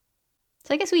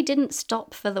 So I guess we didn't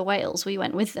stop for the whales. We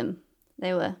went with them.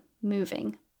 They were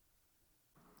moving.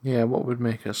 Yeah, what would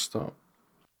make us stop?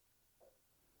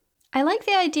 I like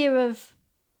the idea of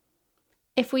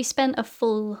if we spent a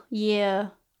full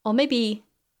year, or maybe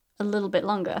a little bit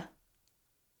longer,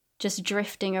 just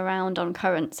drifting around on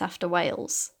currents after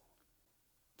whales,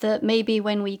 that maybe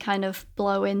when we kind of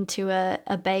blow into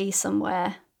a bay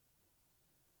somewhere,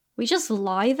 we just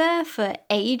lie there for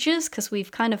ages because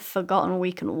we've kind of forgotten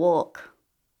we can walk.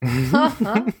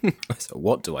 So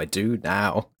what do I do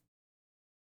now?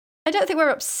 I don't think we're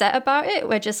upset about it.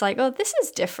 We're just like, oh, this is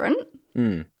different.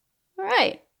 All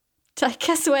right. So I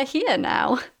guess we're here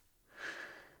now.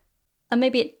 And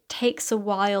maybe it takes a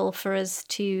while for us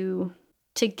to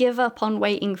give up on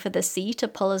waiting for the sea to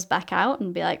pull us back out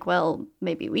and be like, well,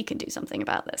 maybe we can do something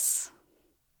about this.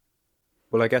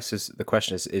 Well, I guess the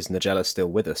question is Nigella still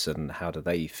with us, and how do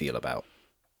they feel about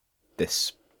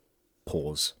this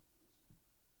pause?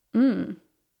 I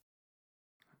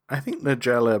think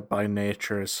Nigella by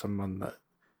nature is someone that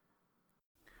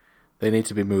they need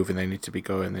to be moving, they need to be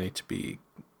going, they need to be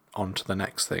on to the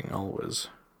next thing always.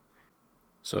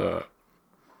 So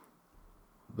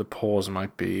the pause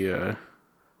might be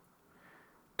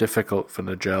difficult for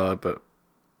Nigella, but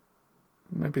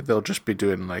maybe they'll just be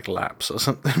doing like laps or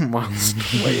something whilst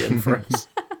waiting for us.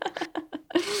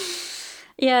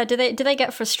 Yeah, do they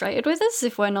get frustrated with us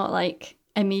if we're not like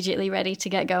immediately ready to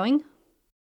get going?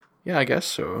 Yeah, I guess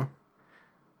so.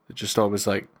 They're just always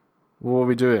like, what are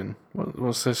we doing?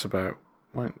 What's this about?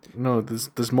 Why? No,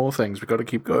 there's more things. We've got to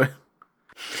keep going.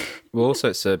 Well,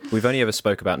 also, we've only ever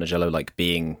spoke about Nigella like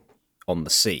being on the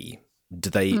sea.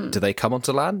 Do they come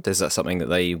onto land? Is that something that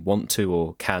they want to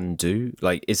or can do?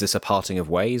 Like, is this a parting of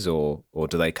ways, or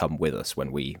do they come with us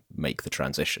when we make the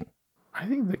transition? I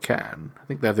think they can. I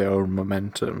think they have their own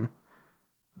momentum.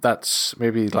 That's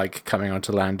maybe like coming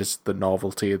onto land is the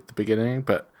novelty at the beginning,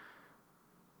 but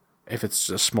if it's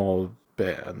a small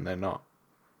bit and they're not,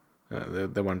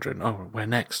 they're wondering, oh, where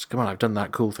next? Come on, I've done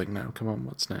that cool thing now. Come on,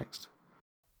 what's next?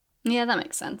 Yeah, that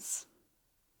makes sense.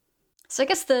 So I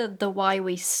guess the why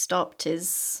we stopped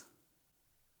is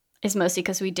mostly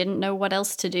because we didn't know what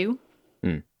else to do.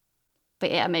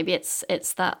 But yeah, maybe it's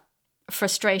that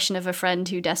frustration of a friend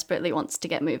who desperately wants to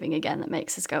get moving again that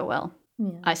makes us go, well,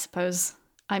 Yeah. I suppose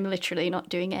I'm literally not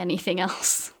doing anything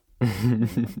else.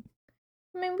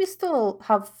 I mean, we still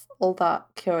have all that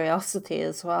curiosity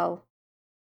as well.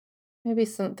 Maybe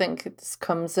something just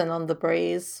comes in on the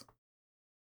breeze.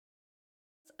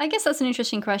 I guess that's an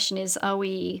interesting question is, are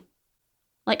we,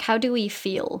 like, how do we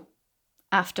feel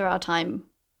after our time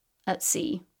at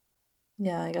sea?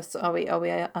 Yeah, I guess, are we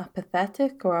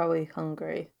apathetic or are we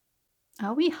hungry?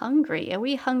 Are we hungry? Are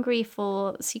we hungry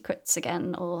for secrets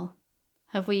again, or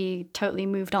have we totally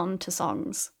moved on to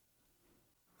songs?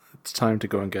 It's time to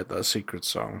go and get that secret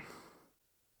song.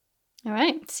 All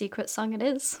right, secret song it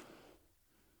is.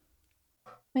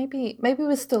 Maybe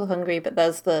we're still hungry, but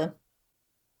there's the,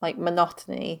 like,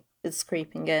 monotony is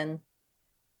creeping in.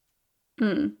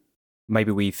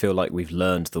 Maybe we feel like we've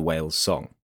learned the whale's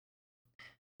song.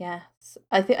 Yes,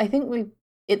 I think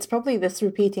it's probably this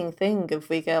repeating thing if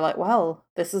we go like, well,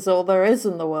 this is all there is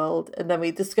in the world, and then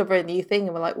we discover a new thing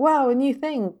and we're like, wow, a new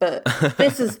thing, but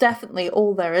this is definitely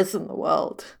all there is in the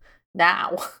world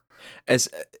now. Is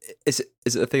it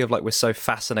a thing of like we're so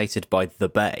fascinated by the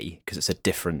bay because it's a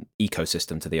different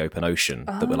ecosystem to the open ocean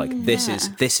that we're like, this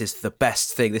is the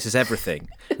best thing, this is everything,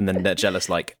 and then they're jealous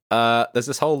like, there's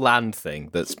this whole land thing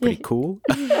that's pretty cool.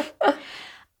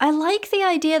 I like the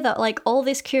idea that, like, all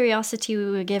this curiosity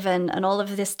we were given and all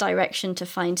of this direction to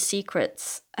find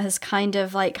secrets has kind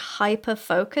of, like,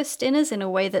 hyper-focused in us in a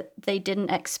way that they didn't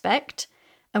expect.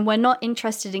 And we're not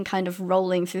interested in kind of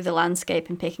rolling through the landscape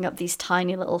and picking up these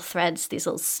tiny little threads, these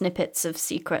little snippets of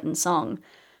secret and song.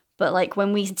 But, like,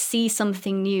 when we see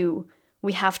something new,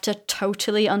 we have to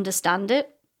totally understand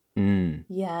it.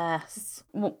 Yes.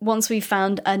 Once we've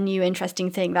found a new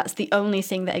interesting thing, that's the only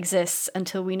thing that exists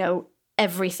until we know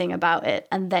everything about it,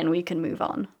 and then we can move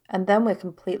on. And then we're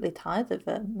completely tired of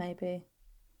it, maybe.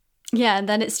 Yeah, and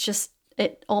then it's just,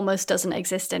 it almost doesn't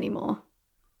exist anymore.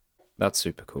 That's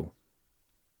super cool.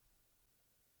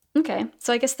 Okay,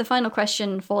 so I guess the final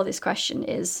question for this question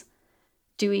is,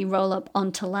 do we roll up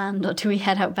onto land or do we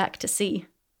head out back to sea?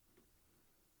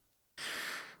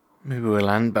 Maybe we're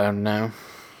landbound now.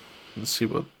 Let's see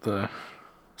what the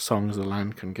songs of the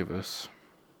land can give us.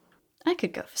 I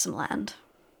could go for some land.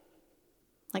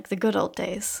 Like the good old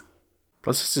days.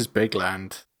 Plus, this is big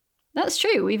land. That's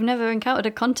true, we've never encountered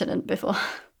a continent before.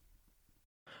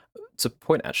 It's a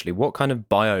point, actually. What kind of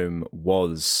biome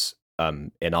was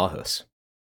in Aarhus?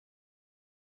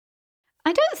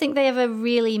 I don't think they ever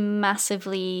really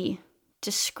massively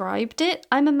described it.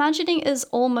 I'm imagining it as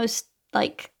almost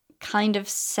like kind of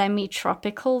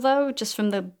semi-tropical, though, just from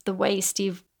the way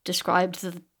Steve described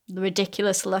the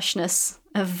ridiculous lushness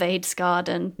of Vade's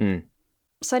garden.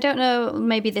 So I don't know,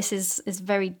 maybe this is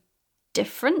very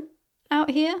different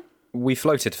out here. We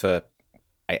floated for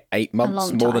 8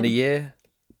 months, more than a year.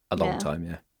 A long time,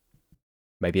 yeah.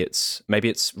 Maybe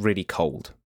it's really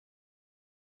cold.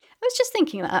 I was just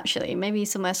thinking that, actually. Maybe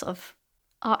somewhere sort of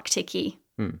Arctic-y.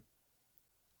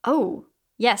 Oh,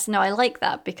 yes, no, I like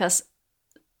that, because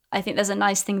I think there's a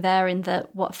nice thing there in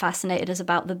that what fascinated us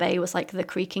about the bay was, like, the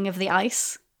creaking of the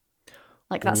ice.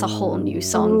 Like, that's a whole new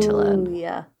song to learn.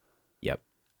 Yeah. Yep.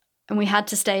 And we had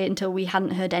to stay until we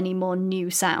hadn't heard any more new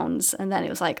sounds. And then it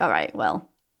was like, all right, well,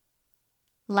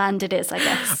 land it is, I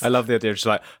guess. I love the idea of just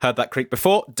like, heard that creak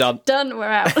before, done. Done, we're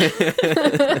out.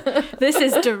 This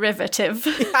is derivative.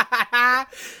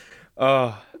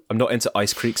 Oh, I'm not into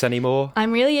ice creeks anymore.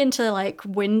 I'm really into, like,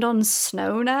 wind on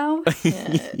snow now. Yeah,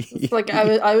 it's like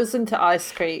I was into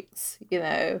ice creeks,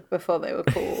 before they were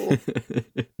cool.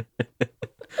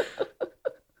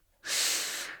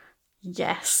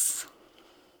 Yes.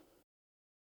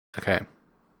 Okay.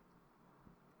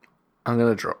 I'm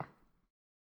going to draw.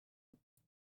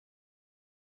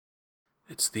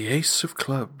 It's the Ace of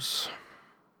Clubs.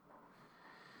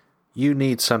 You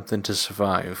need something to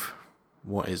survive.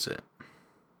 What is it?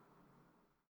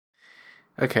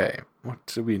 Okay, what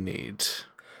do we need?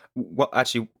 Well,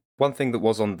 actually, one thing that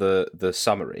was on the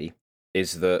summary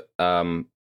is that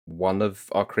one of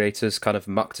our creators kind of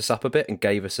mucked us up a bit and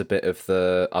gave us a bit of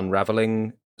the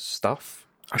unraveling stuff.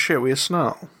 Oh shit, we a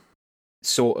snarl?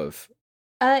 Sort of.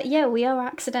 Yeah, we are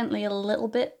accidentally a little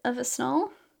bit of a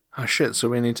snarl. Oh shit, so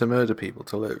we need to murder people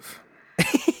to live.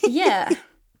 Yeah.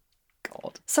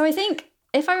 God. So I think,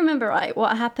 if I remember right,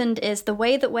 what happened is the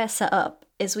way that we're set up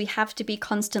is we have to be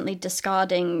constantly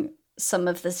discarding some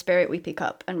of the spirit we pick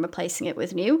up and replacing it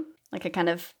with new, like a kind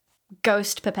of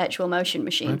ghost perpetual motion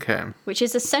machine. Okay. Which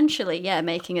is essentially,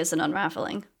 making us an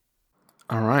unraveling.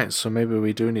 Alright, so maybe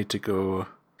we do need to go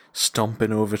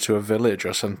stomping over to a village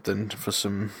or something for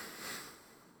a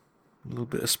little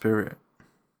bit of spirit.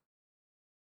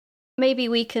 Maybe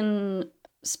we can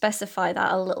specify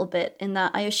that a little bit in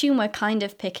that I assume we're kind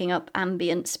of picking up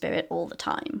ambient spirit all the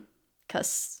time,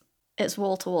 because it's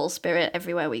wall-to-wall spirit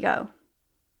everywhere we go.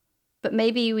 But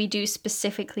maybe we do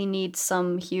specifically need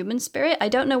some human spirit. I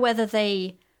don't know whether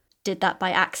they did that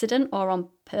by accident or on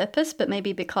purpose, but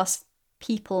maybe because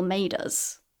people made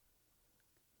us,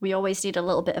 we always need a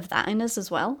little bit of that in us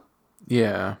as well.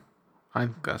 Yeah, I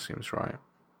think that seems right.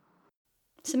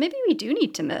 So maybe we do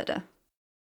need to murder.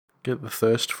 Get the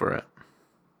thirst for it.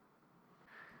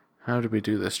 How do we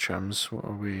do this, chums? What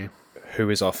are we... Who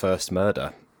is our first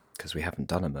murder? Because we haven't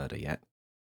done a murder yet.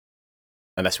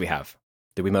 Unless we have.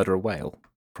 Did we murder a whale?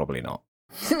 Probably not.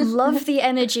 Love the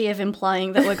energy of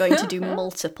implying that we're going to do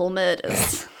multiple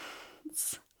murders.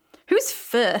 Who's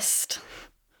first?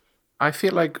 I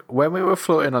feel like when we were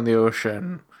floating on the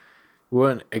ocean, we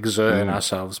weren't exerting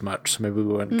ourselves much, so maybe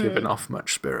we weren't giving off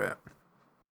much spirit.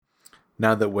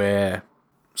 Now that we're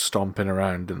stomping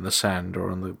around in the sand or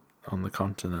on the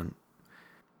continent,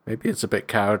 maybe it's a bit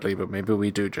cowardly, but maybe we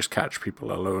do just catch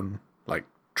people alone, like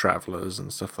travelers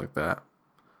and stuff like that.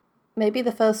 Maybe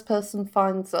the first person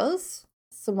finds us.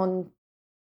 Someone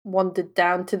wandered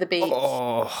down to the beach.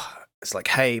 Oh, it's like,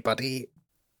 hey, buddy.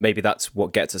 Maybe that's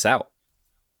what gets us out.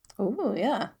 Oh,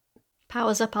 yeah.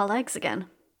 Powers up our legs again.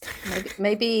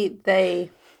 Maybe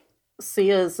they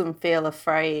see us and feel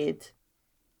afraid,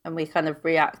 and we kind of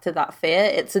react to that fear.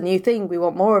 It's a new thing. We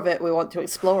want more of it. We want to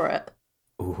explore it.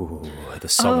 Ooh, the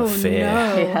song of fear.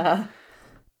 No. Yeah.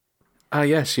 Ah,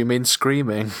 yes, you mean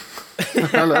screaming.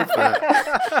 I love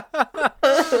that.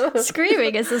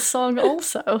 Screaming is a song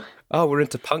also. Oh, we're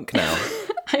into punk now.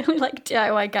 I only like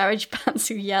DIY garage bands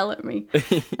who yell at me.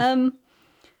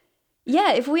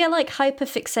 Yeah, if we are like hyper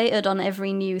fixated on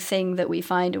every new thing that we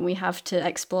find and we have to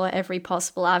explore every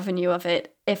possible avenue of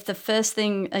it, if the first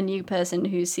thing a new person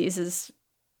who sees us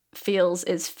feels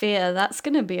is fear, that's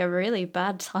going to be a really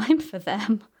bad time for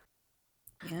them.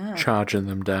 Yeah. Charging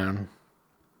them down.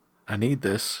 I need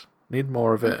this. Need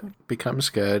more of it. Become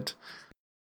scared.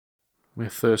 We're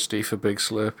thirsty for big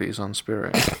Slurpees on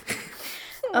Spirit.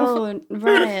 Oh,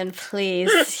 Ryan,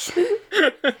 please.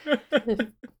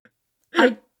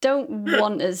 I don't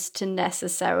want us to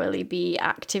necessarily be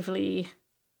actively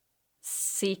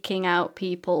seeking out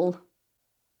people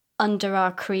under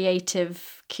our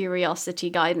creative curiosity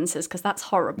guidances, because that's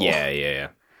horrible. Yeah.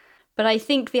 But I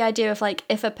think the idea of like,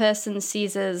 if a person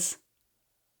sees us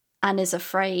and is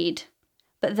afraid,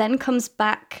 but then comes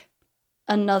back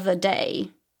another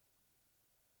day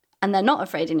and they're not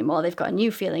afraid anymore, they've got a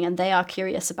new feeling and they are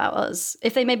curious about us.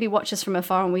 If they maybe watch us from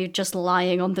afar and we're just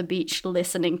lying on the beach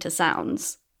listening to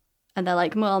sounds, and they're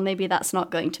like, well, maybe that's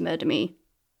not going to murder me.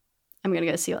 I'm going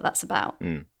to go see what that's about.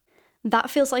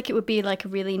 That feels like it would be like a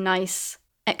really nice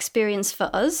experience for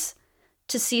us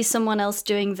to see someone else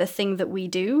doing the thing that we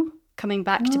do, coming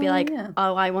back to be like,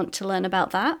 oh, I want to learn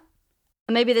about that.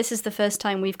 And maybe this is the first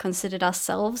time we've considered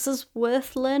ourselves as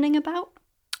worth learning about.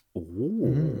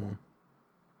 Ooh.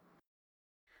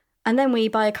 And then we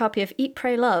buy a copy of Eat,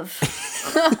 Pray, Love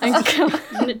and go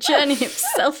on a journey of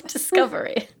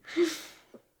self-discovery.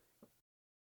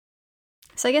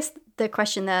 So I guess the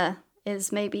question there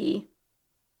is maybe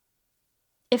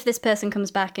if this person comes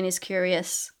back and is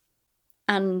curious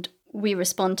and we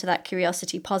respond to that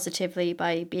curiosity positively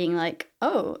by being like,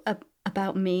 oh,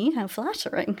 about me, how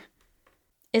flattering.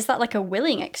 Is that like a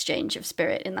willing exchange of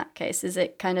spirit in that case? Is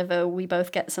it kind of a we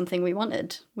both get something we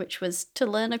wanted, which was to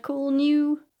learn a cool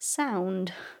new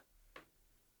sound?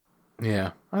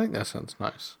 Yeah, I think that sounds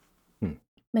nice.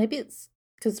 Maybe it's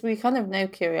because we kind of know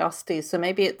curiosity, so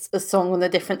maybe it's a song on a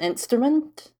different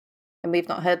instrument, and we've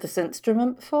not heard this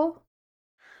instrument before.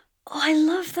 Oh, I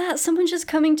love that. Someone just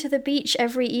coming to the beach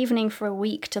every evening for a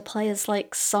week to play us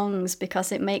like songs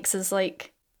because it makes us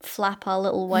like flap our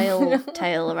little whale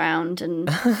tail around and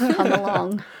hum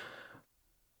along.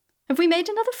 Have we made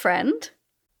another friend?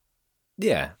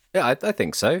 Yeah, I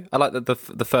think so. I like that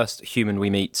the first human we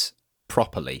meet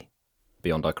properly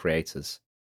beyond our creators.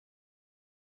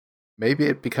 Maybe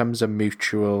it becomes a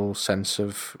mutual sense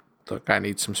of, look, I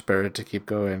need some spirit to keep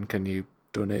going. Can you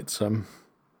donate some?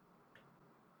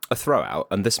 A throw out,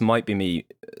 and this might be me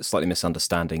slightly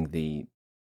misunderstanding the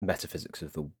metaphysics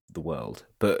of the world,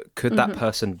 but could that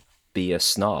person be a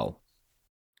snarl?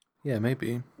 Yeah,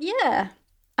 maybe. Yeah.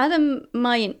 Adam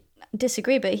might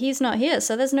disagree, but he's not here,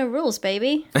 so there's no rules,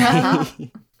 baby.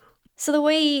 So the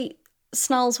way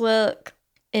snarls work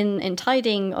in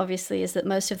tiding, obviously, is that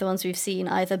most of the ones we've seen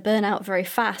either burn out very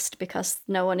fast because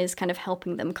no one is kind of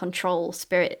helping them control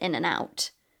spirit in and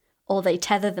out, or they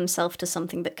tether themselves to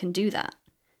something that can do that.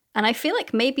 And I feel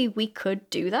like maybe we could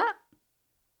do that.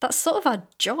 That's sort of our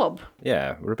job.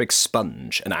 Yeah, we're a big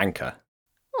sponge, an anchor.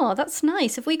 Oh, that's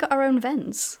nice. Have we got our own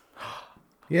vents?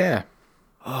 Yeah.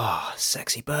 Oh,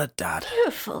 sexy bird, Dad.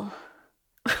 Beautiful.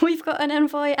 We've got an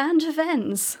envoy and a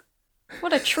Vens.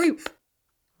 What a troop.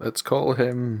 Let's call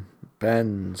him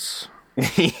Benz.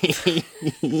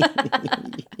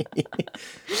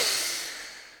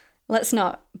 Let's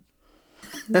not.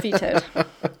 Vetoed.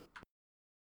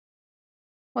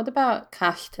 What about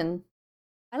Cashton?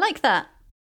 I like that.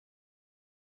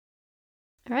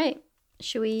 All right.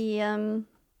 Should we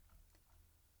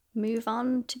move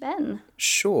on to Ben?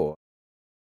 Sure.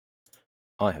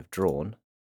 I have drawn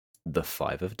the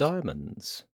 5 of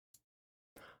diamonds.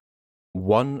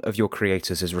 One of your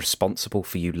creators is responsible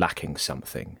for you lacking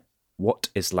something. What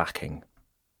is lacking?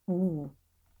 Ooh.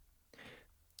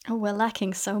 Oh, we're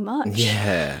lacking so much.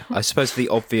 Yeah. I suppose the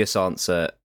obvious answer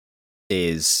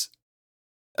is...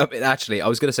 actually, I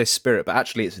was going to say spirit, but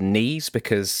actually it's knees,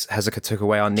 because Hezekiah took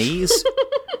away our knees.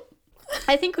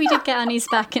 I think we did get our knees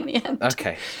back in the end.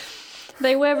 Okay.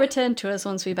 They were returned to us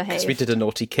once we behaved. Because we did a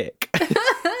naughty kick.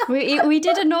 We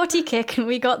did a naughty kick and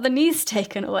we got the knees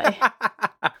taken away.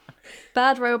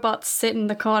 Bad robots sit in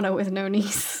the corner with no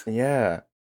knees. Yeah.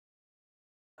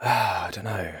 I don't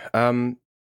know.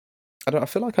 I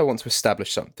feel like I want to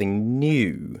establish something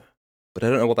new, but I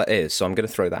don't know what that is, so I'm going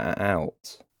to throw that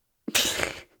out.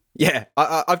 Yeah,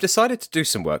 I've decided to do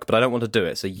some work, but I don't want to do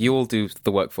it, so you'll do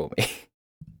the work for me.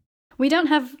 We don't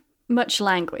have much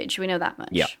language, we know that much.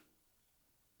 Yeah.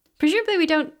 Presumably we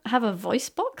don't have a voice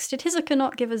box? Did Hizuka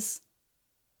not give us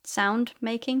sound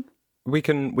making? We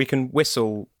can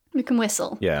whistle. We can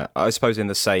whistle. Yeah, I suppose in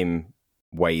the same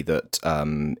way that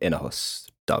Inahus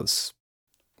does,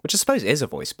 which I suppose is a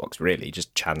voice box, really,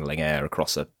 just channeling air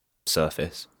across a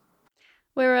surface.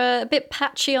 We're a bit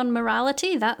patchy on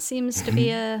morality. That seems to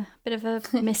be a bit of a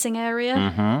missing area.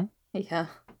 Mm-hmm. Yeah.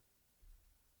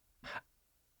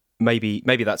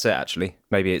 Maybe that's it, actually.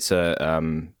 Maybe it's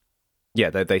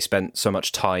they spent so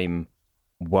much time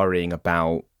worrying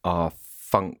about our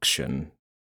function,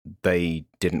 they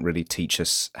didn't really teach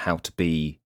us how to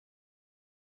be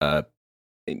a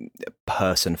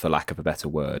person, for lack of a better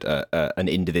word, an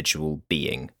individual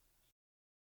being.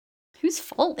 Whose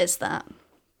fault is that?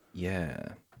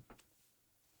 Yeah.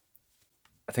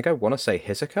 I think I want to say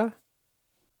Hizuka.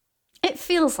 It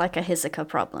feels like a Hizuka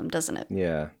problem, doesn't it?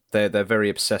 Yeah. They're very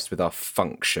obsessed with our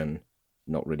function,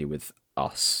 not really with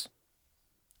us.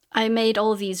 I made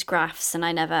all these graphs and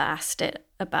I never asked it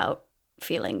about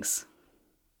feelings.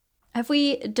 Have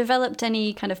we developed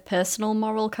any kind of personal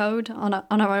moral code on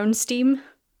our own Steam?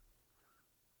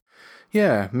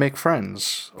 Yeah, make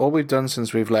friends. All we've done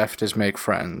since we've left is make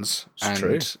friends. It's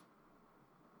true.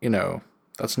 You know,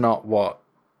 that's not what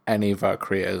any of our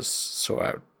creators sought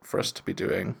out for us to be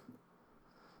doing.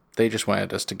 They just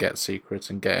wanted us to get secrets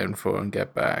and get info and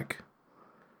get back.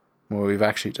 What we've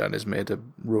actually done is made a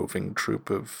roving troop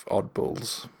of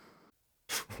oddballs.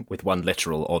 With one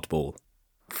literal oddball.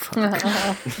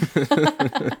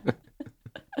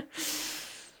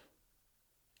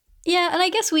 Yeah, and I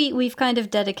guess we've kind of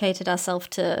dedicated ourselves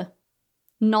to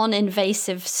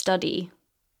non-invasive study.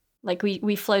 Like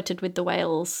we floated with the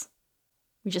whales.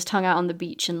 We just hung out on the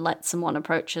beach and let someone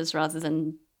approach us rather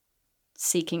than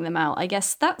seeking them out. I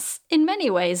guess that's in many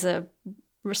ways a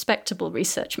respectable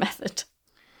research method.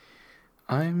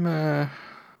 I'm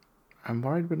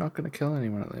worried we're not going to kill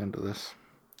anyone at the end of this.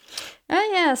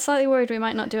 Oh yeah, slightly worried we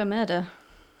might not do a murder.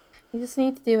 You just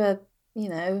need to do a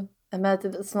murder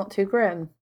that's not too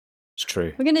grim. It's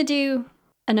true. We're going to do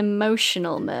an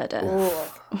emotional murder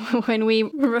when we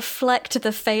reflect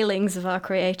the failings of our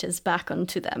creators back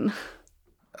onto them.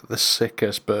 The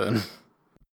sickest burn.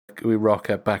 We rock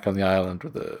up back on the island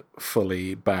with a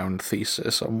fully bound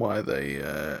thesis on why they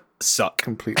suck.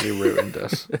 Completely ruined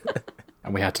us.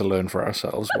 And we had to learn for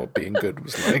ourselves what being good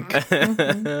was like.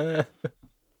 Mm-hmm.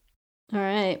 All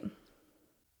right.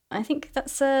 I think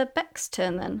that's Beck's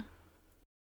turn then.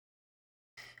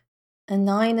 A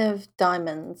 9 of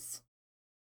diamonds.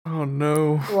 Oh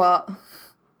no. What?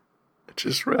 I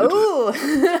just read Ooh!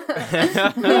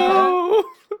 it. No!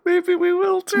 Maybe we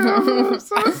will too. Oh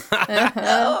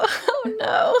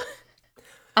no.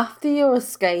 After your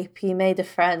escape, you made a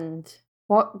friend.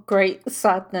 What great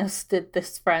sadness did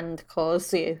this friend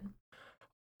cause you?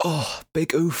 Oh,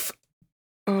 big oof.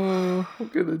 Oh, I'm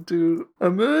gonna do a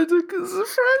murder because a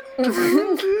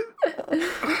friend.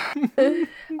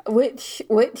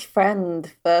 Which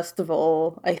friend, first of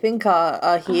all? I think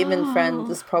our human friend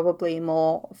is probably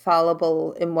more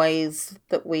fallible in ways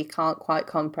that we can't quite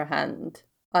comprehend,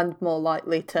 and more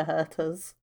likely to hurt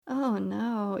us. Oh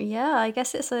no. Yeah, I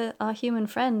guess it's our human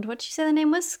friend. What did you say the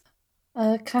name was?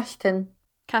 Cashton.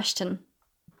 Cashton.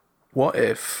 What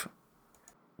if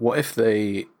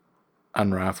they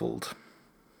unraveled?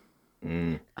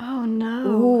 Oh no.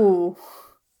 Ooh.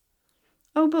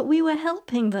 Oh, but we were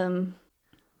helping them.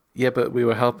 Yeah, but we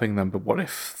were helping them, but what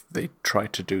if they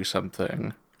tried to do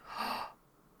something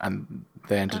and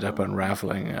they ended up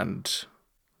unraveling and...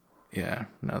 Yeah,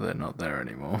 no, they're not there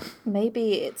anymore.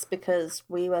 Maybe it's because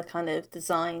we were kind of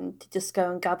designed to just go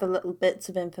and gather little bits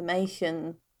of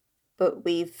information, but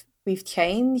we've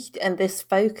changed, and this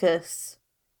focus,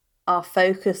 our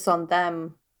focus on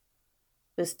them,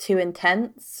 was too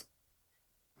intense,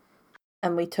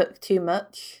 and we took too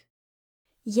much.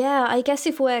 Yeah, I guess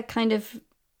if we're kind of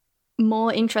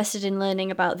more interested in learning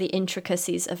about the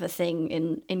intricacies of a thing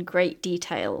in great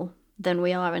detail than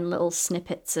we are in little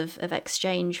snippets of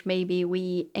exchange, maybe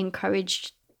we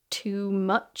encouraged too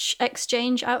much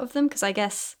exchange out of them, because I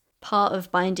guess part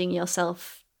of binding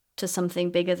yourself to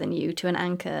something bigger than you, to an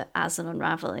anchor as an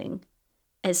unraveling,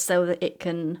 is so that it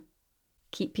can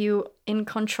keep you in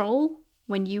control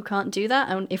when you can't do that.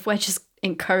 And if we're just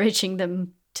encouraging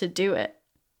them to do it.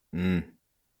 Oh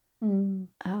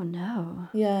no.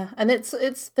 Yeah, and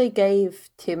it's they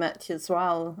gave too much as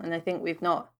well, and I think we've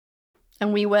not.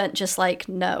 And we weren't just like,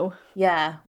 no.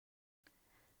 Yeah.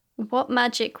 What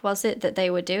magic was it that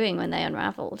they were doing when they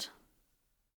unraveled?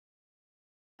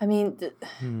 I mean,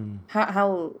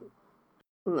 how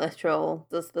literal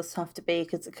does this have to be?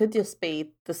 Because it could just be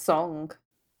the song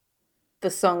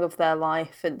of their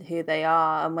life and who they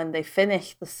are, and when they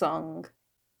finish the song,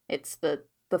 it's the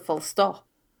full stop.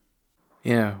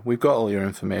 Yeah, we've got all your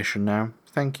information now.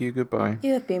 Thank you, goodbye.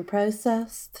 You have been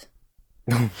processed.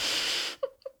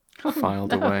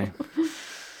 Filed away.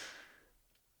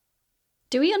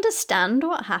 Do we understand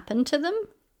what happened to them?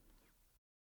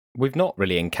 We've not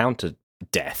really encountered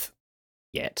death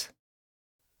yet.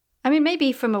 I mean,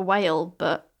 maybe from a whale,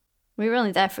 but we were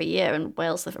only there for a year, and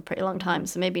whales live a pretty long time,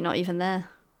 so maybe not even there.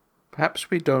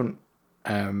 Perhaps we don't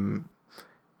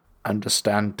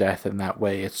understand death in that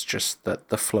way. It's just that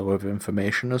the flow of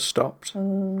information has stopped.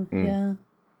 Yeah.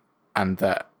 And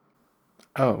that,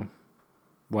 oh,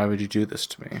 why would you do this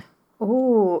to me?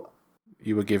 Oh.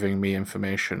 You were giving me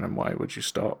information, and why would you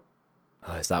stop?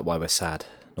 Oh, is that why we're sad?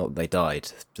 Not that they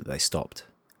died, that they stopped.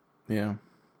 Yeah.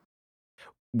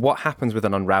 What happens with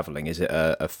an unraveling? Is it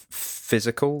a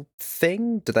physical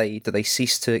thing? Do they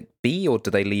cease to be, or do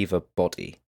they leave a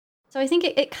body? So I think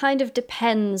it kind of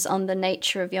depends on the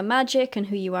nature of your magic and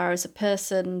who you are as a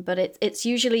person, but it's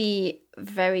usually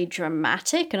very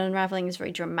dramatic, and unraveling is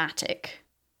very dramatic.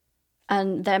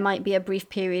 And there might be a brief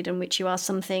period in which you are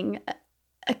something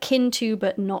akin to,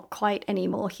 but not quite any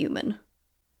more human.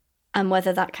 And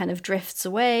whether that kind of drifts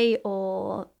away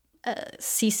or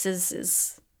ceases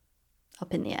is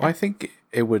up in the air. I think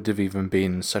it would have even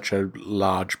been such a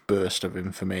large burst of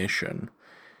information,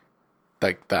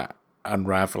 like that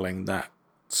unraveling, that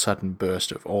sudden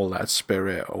burst of all that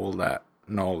spirit, all that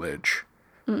knowledge.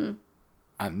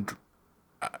 And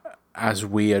as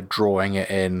we are drawing it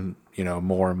in,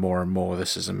 more and more and more,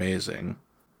 this is amazing.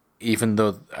 Even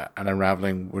though an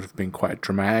unraveling would have been quite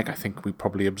dramatic, I think we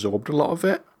probably absorbed a lot of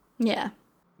it. Yeah.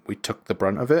 We took the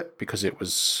brunt of it because it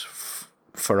was,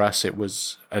 for us, it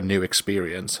was a new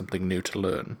experience, something new to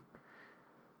learn.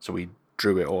 So we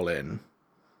drew it all in,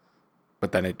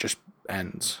 but then it just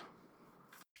ends.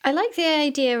 I like the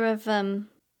idea of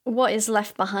what is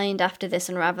left behind after this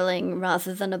unraveling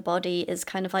rather than a body is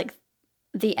kind of like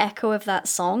the echo of that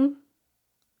song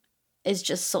is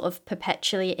just sort of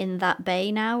perpetually in that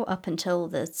bay now up until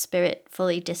the spirit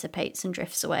fully dissipates and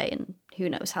drifts away, and who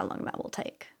knows how long that will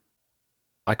take.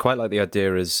 I quite like the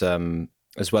idea as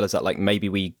well as that, like, maybe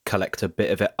we collect a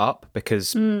bit of it up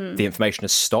because the information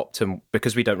has stopped, and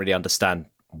because we don't really understand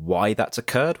why that's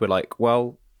occurred, we're like,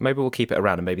 well, maybe we'll keep it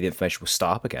around and maybe the information will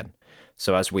start up again.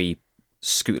 So as we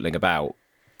scootling about,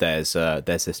 there's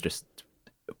this just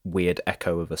weird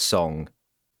echo of a song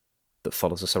that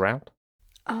follows us around.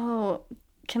 Oh,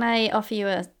 can I offer you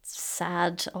a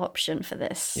sad option for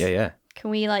this? Yeah. Can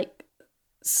we, like,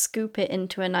 scoop it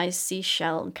into a nice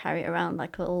seashell and carry it around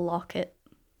like a little locket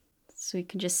so we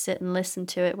can just sit and listen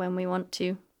to it when we want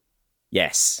to?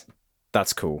 Yes,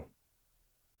 that's cool.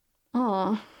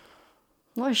 Oh,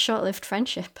 what a short-lived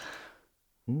friendship.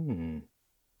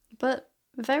 But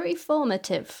very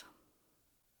formative.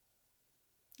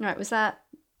 Right, was that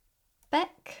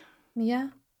Beck? Yeah.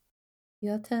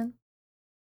 Your turn.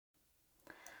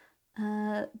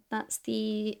 That's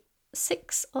the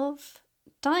 6 of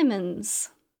diamonds.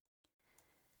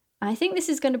 I think this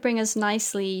is going to bring us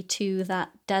nicely to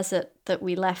that desert that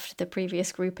we left the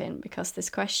previous group in, because this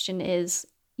question is,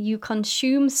 you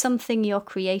consume something your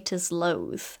creators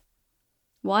loathe.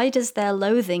 Why does their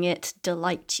loathing it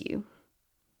delight you?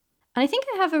 And I think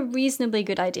I have a reasonably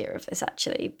good idea of this,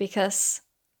 actually, because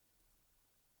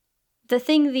the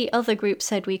thing the other group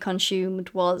said we consumed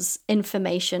was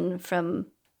information from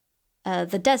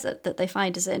the desert that they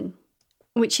find us in,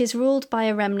 which is ruled by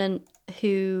a remnant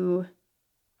who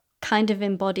kind of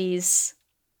embodies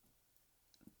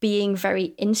being very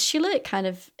insular. It kind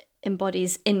of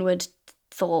embodies inward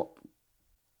thought.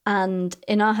 And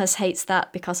Inahus hates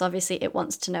that because obviously it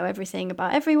wants to know everything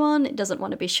about everyone. It doesn't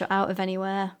want to be shut out of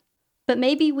anywhere. But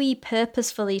maybe we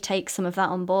purposefully take some of that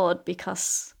on board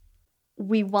because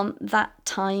we want that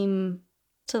time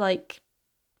to, like,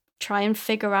 try and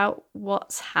figure out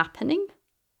what's happening.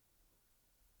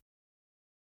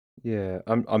 Yeah,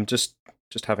 I'm just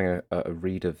having a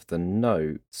read of the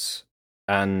notes,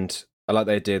 and I like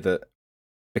the idea that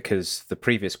because the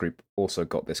previous group also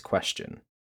got this question,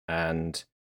 and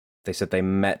they said they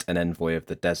met an envoy of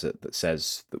the desert that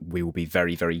says that we will be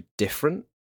very, very different.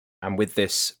 And with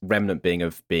this remnant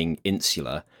being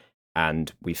insular,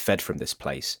 and we fed from this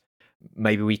place,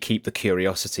 maybe we keep the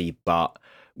curiosity, but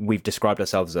we've described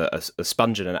ourselves as a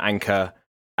sponge and an anchor,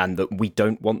 and that we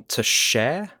don't want to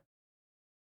share.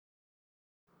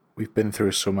 We've been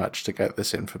through so much to get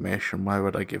this information. Why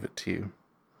would I give it to you?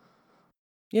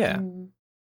 Yeah.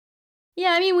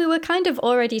 Yeah, I mean, we were kind of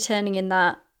already turning in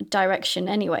that direction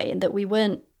anyway, in that we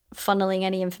weren't funneling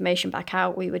any information back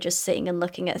out. We were just sitting and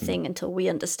looking at a thing until we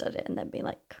understood it and then being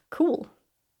like, cool.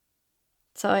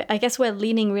 So I guess we're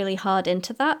leaning really hard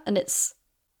into that, and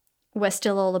we're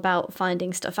still all about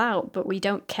finding stuff out, but we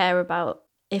don't care about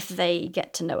if they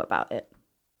get to know about it.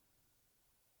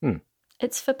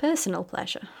 It's for personal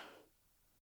pleasure.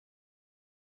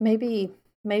 Maybe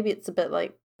it's a bit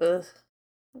like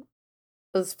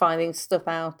us finding stuff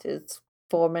out is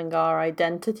forming our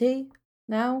identity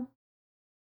now,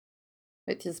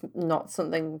 which is not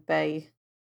something they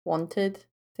wanted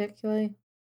particularly.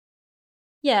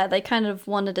 Yeah, they kind of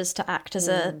wanted us to act as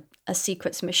a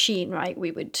secrets machine, right?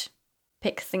 We would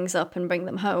pick things up and bring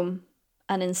them home,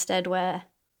 and instead we're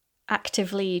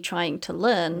actively trying to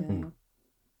learn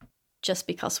just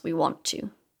because we want to.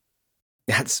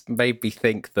 That's made me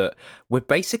think that we're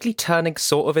basically turning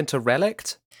sort of into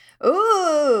Relict.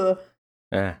 Ooh!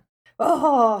 Yeah.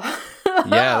 Oh!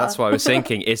 Yeah, that's what I was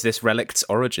thinking. Is this Relict's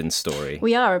origin story?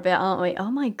 We are a bit, aren't we?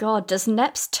 Oh my god, does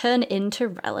Neps turn into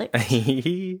Relic?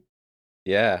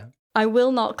 Yeah. I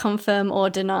will not confirm or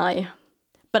deny,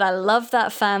 but I love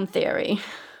that fan theory.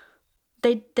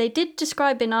 They did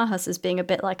describe Inahus as being a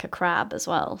bit like a crab as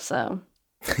well, so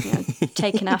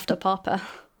taken after Popper.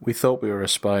 We thought we were a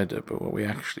spider, but what we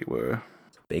actually were.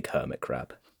 Big hermit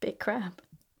crab. Big crab.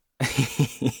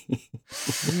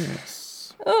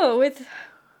 Yes. Oh, with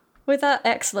that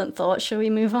excellent thought, shall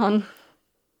we move on?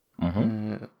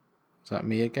 Is that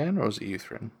me again, or is it you,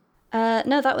 Thrin?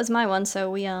 No, that was my one,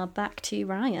 so we are back to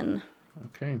Ryan.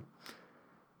 Okay.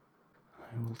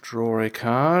 I will draw a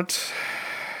card.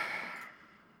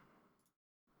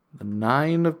 The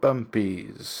 9 of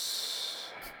Bumpies.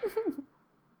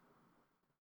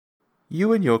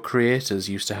 You and your creators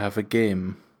used to have a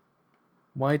game.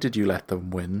 Why did you let them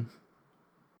win?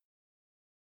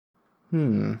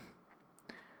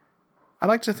 I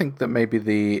like to think that maybe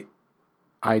the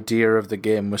idea of the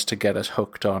game was to get us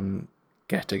hooked on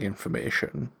getting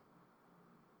information.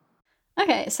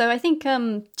 Okay, so I think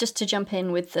just to jump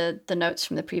in with the notes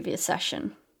from the previous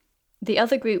session, the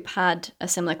other group had a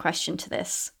similar question to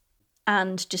this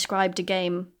and described a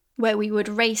game where we would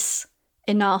race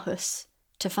Inahus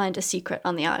to find a secret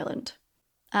on the island,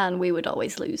 and we would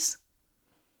always lose.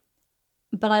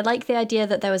 But I like the idea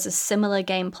that there was a similar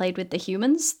game played with the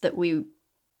humans, that we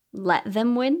let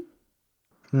them win.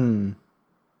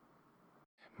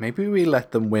 Maybe we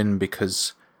let them win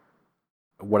because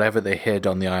whatever they hid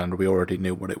on the island, we already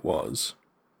knew what it was.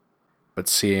 But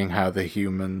seeing how the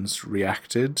humans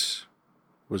reacted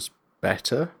was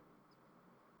better.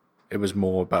 It was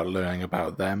more about learning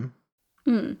about them.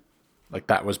 Like,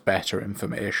 that was better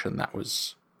information. That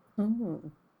was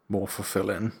more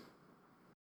fulfilling.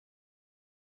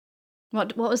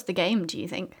 What was the game, do you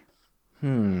think?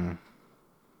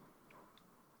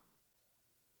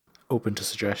 Open to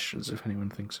suggestions if anyone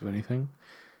thinks of anything.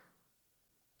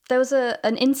 There was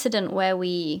an incident where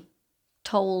we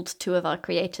told two of our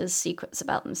creators secrets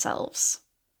about themselves.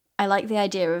 I like the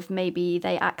idea of maybe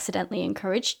they accidentally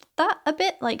encouraged that a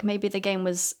bit. Like, maybe the game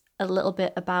was a little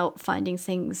bit about finding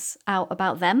things out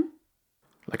about them.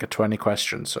 Like a 20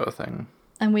 question sort of thing.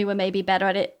 And we were maybe better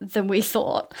at it than we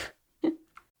thought.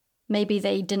 Maybe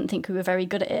they didn't think we were very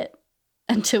good at it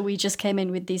until we just came in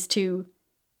with these two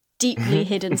deeply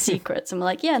hidden secrets. And we're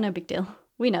like, yeah, no big deal.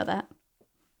 We know that.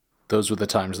 Those were the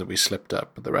times that we slipped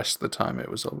up, but the rest of the time it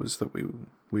was always that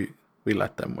we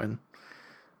let them win.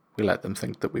 We let them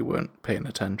think that we weren't paying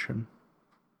attention.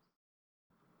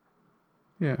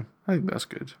 Yeah, I think that's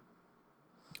good.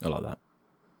 I like that.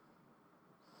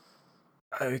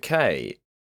 Okay.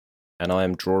 And I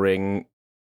am drawing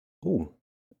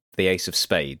the Ace of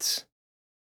Spades.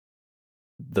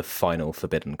 The final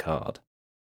forbidden card.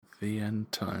 The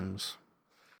end times.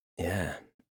 Yeah.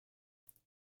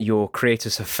 Your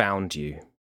creators have found you.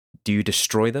 Do you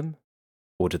destroy them,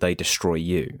 or do they destroy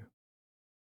you?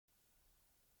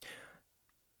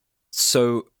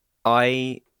 So,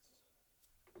 I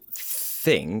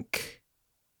think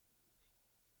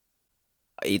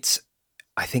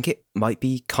it might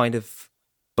be kind of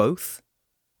both.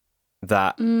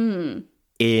 That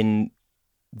in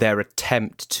their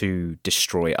attempt to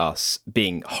destroy us,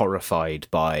 being horrified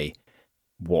by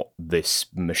what this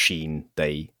machine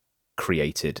they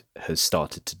created has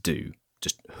started to do,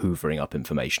 just hoovering up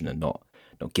information and not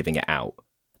giving it out.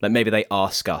 Like maybe they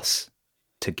ask us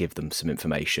to give them some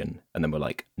information, and then we're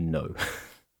like, no.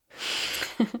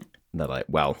 And they're like,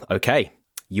 well, okay,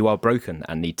 you are broken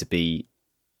and need to be,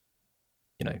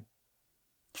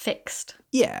 fixed.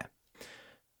 Yeah.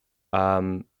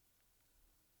 But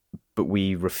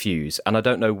we refuse. And I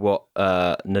don't know what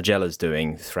Nigella's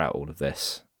doing throughout all of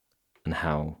this and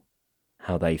how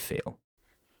they feel.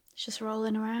 It's just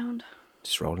rolling around.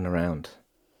 Just rolling around.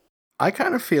 I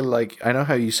kind of feel like, I know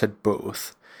how you said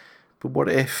both, but what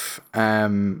if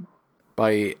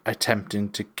by attempting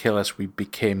to kill us we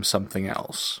became something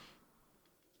else?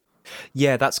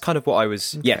 Yeah, that's kind of what I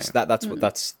was... Okay. Yes,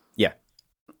 that's... Yeah.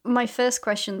 My first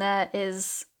question there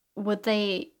is, would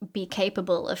they be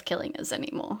capable of killing us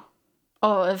anymore?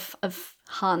 Or of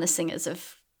harnessing us,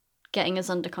 of getting us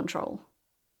under control?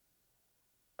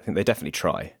 I think they definitely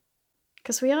try.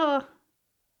 Because we are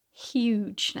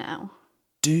huge now.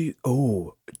 Do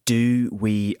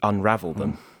we unravel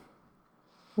them?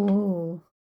 Ooh.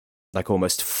 Like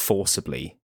almost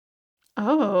forcibly.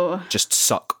 Oh. Just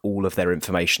suck all of their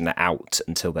information out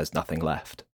until there's nothing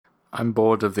left. I'm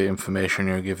bored of the information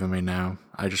you're giving me now.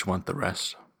 I just want the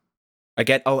rest.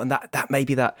 Again, and that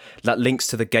maybe that links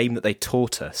to the game that they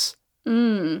taught us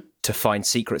to find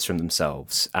secrets from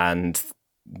themselves, and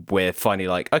we're finally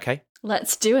like, okay,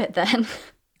 let's do it then.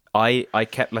 I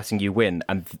kept letting you win,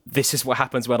 and this is what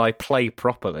happens when I play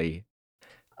properly.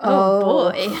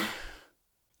 Oh boy.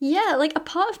 Yeah, like a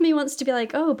part of me wants to be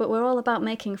like, oh, but we're all about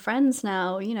making friends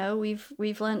now. You know,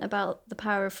 we've learned about the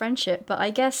power of friendship. But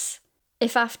I guess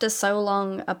if after so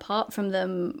long apart from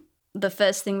them, the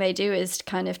first thing they do is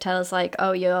kind of tell us like,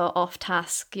 oh, you're off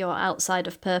task, you're outside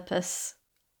of purpose,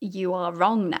 you are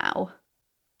wrong now.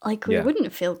 Like, we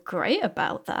wouldn't feel great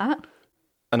about that.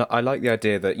 And I like the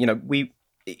idea that,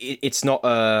 it's not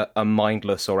a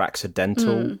mindless or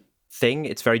accidental thing.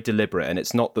 It's very deliberate, and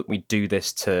it's not that we do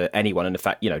this to anyone. And in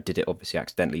fact, did it obviously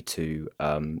accidentally to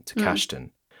Kashtan.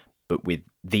 But with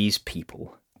these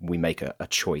people, we make a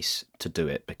choice to do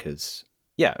it because,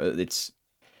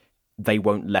 they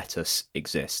won't let us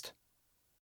exist.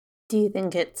 Do you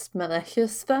think it's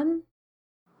malicious then?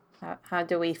 How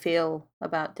do we feel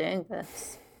about doing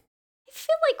this? I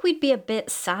feel like we'd be a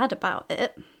bit sad about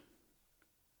it.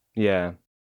 Yeah.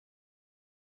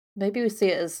 Maybe we see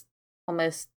it as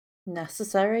almost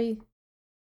necessary,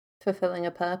 fulfilling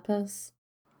a purpose.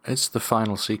 It's the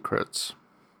final secrets.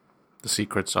 The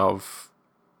secrets of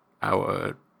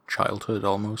our childhood,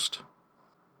 almost.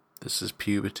 This is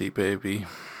puberty, baby.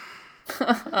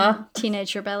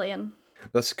 Teenage rebellion.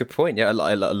 That's a good point. Yeah, a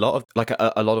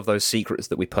lot of those secrets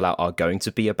that we pull out are going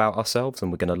to be about ourselves,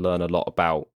 and we're going to learn a lot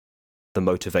about the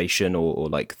motivation or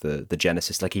like the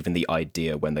genesis, like even the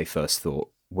idea when they first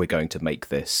thought we're going to make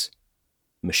this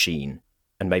machine.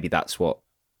 And maybe that's what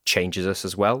changes us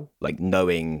as well, like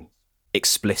knowing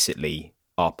explicitly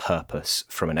our purpose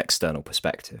from an external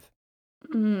perspective.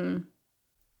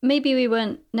 Maybe we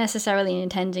weren't necessarily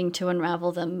intending to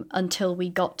unravel them until we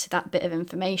got to that bit of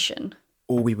information.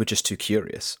 Or we were just too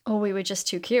curious. To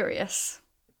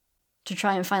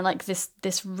try and find like this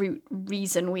root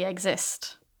reason we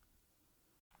exist.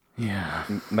 Yeah.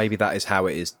 Maybe that is how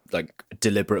it is, like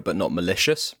deliberate but not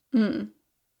malicious.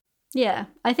 Yeah,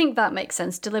 I think that makes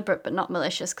sense. Deliberate but not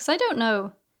malicious, because I don't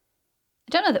know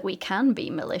that we can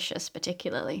be malicious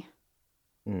particularly.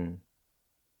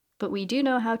 But we do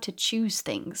know how to choose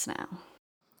things now.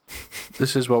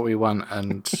 This is what we want,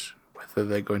 and whether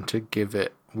they're going to give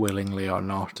it willingly or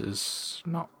not is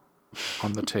not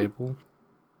on the table.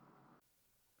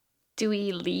 Do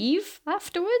we leave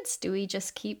afterwards? Do we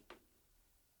just keep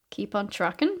on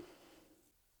trucking?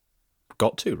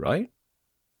 Got to, right?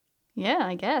 Yeah,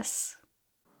 I guess.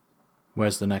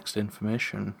 Where's the next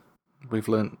information? We've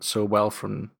learnt so well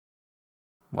from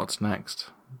what's next.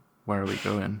 Where are we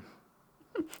going?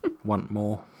 Want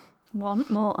more? Want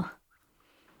more.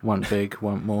 Want big,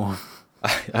 want more.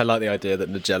 I like the idea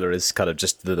that Nigella is kind of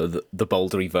just the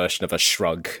bouldery version of a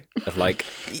shrug of like,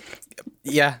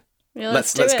 yeah,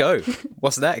 let's do it. go.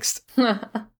 What's next?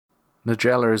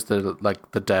 Nigella is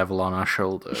the devil on our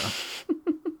shoulder.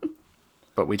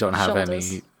 But we don't have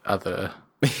Shoulders. any other.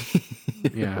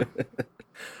 Yeah.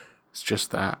 It's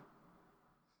just that.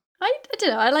 I don't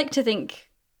know. I like to think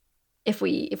if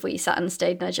we sat and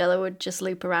stayed, Nigella would just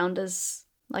loop around as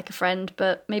like a friend,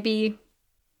 but maybe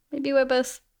we're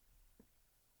both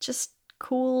just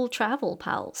cool travel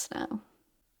pals now.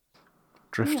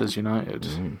 Drifters United.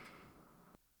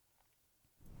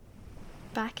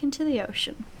 Back into the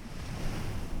ocean.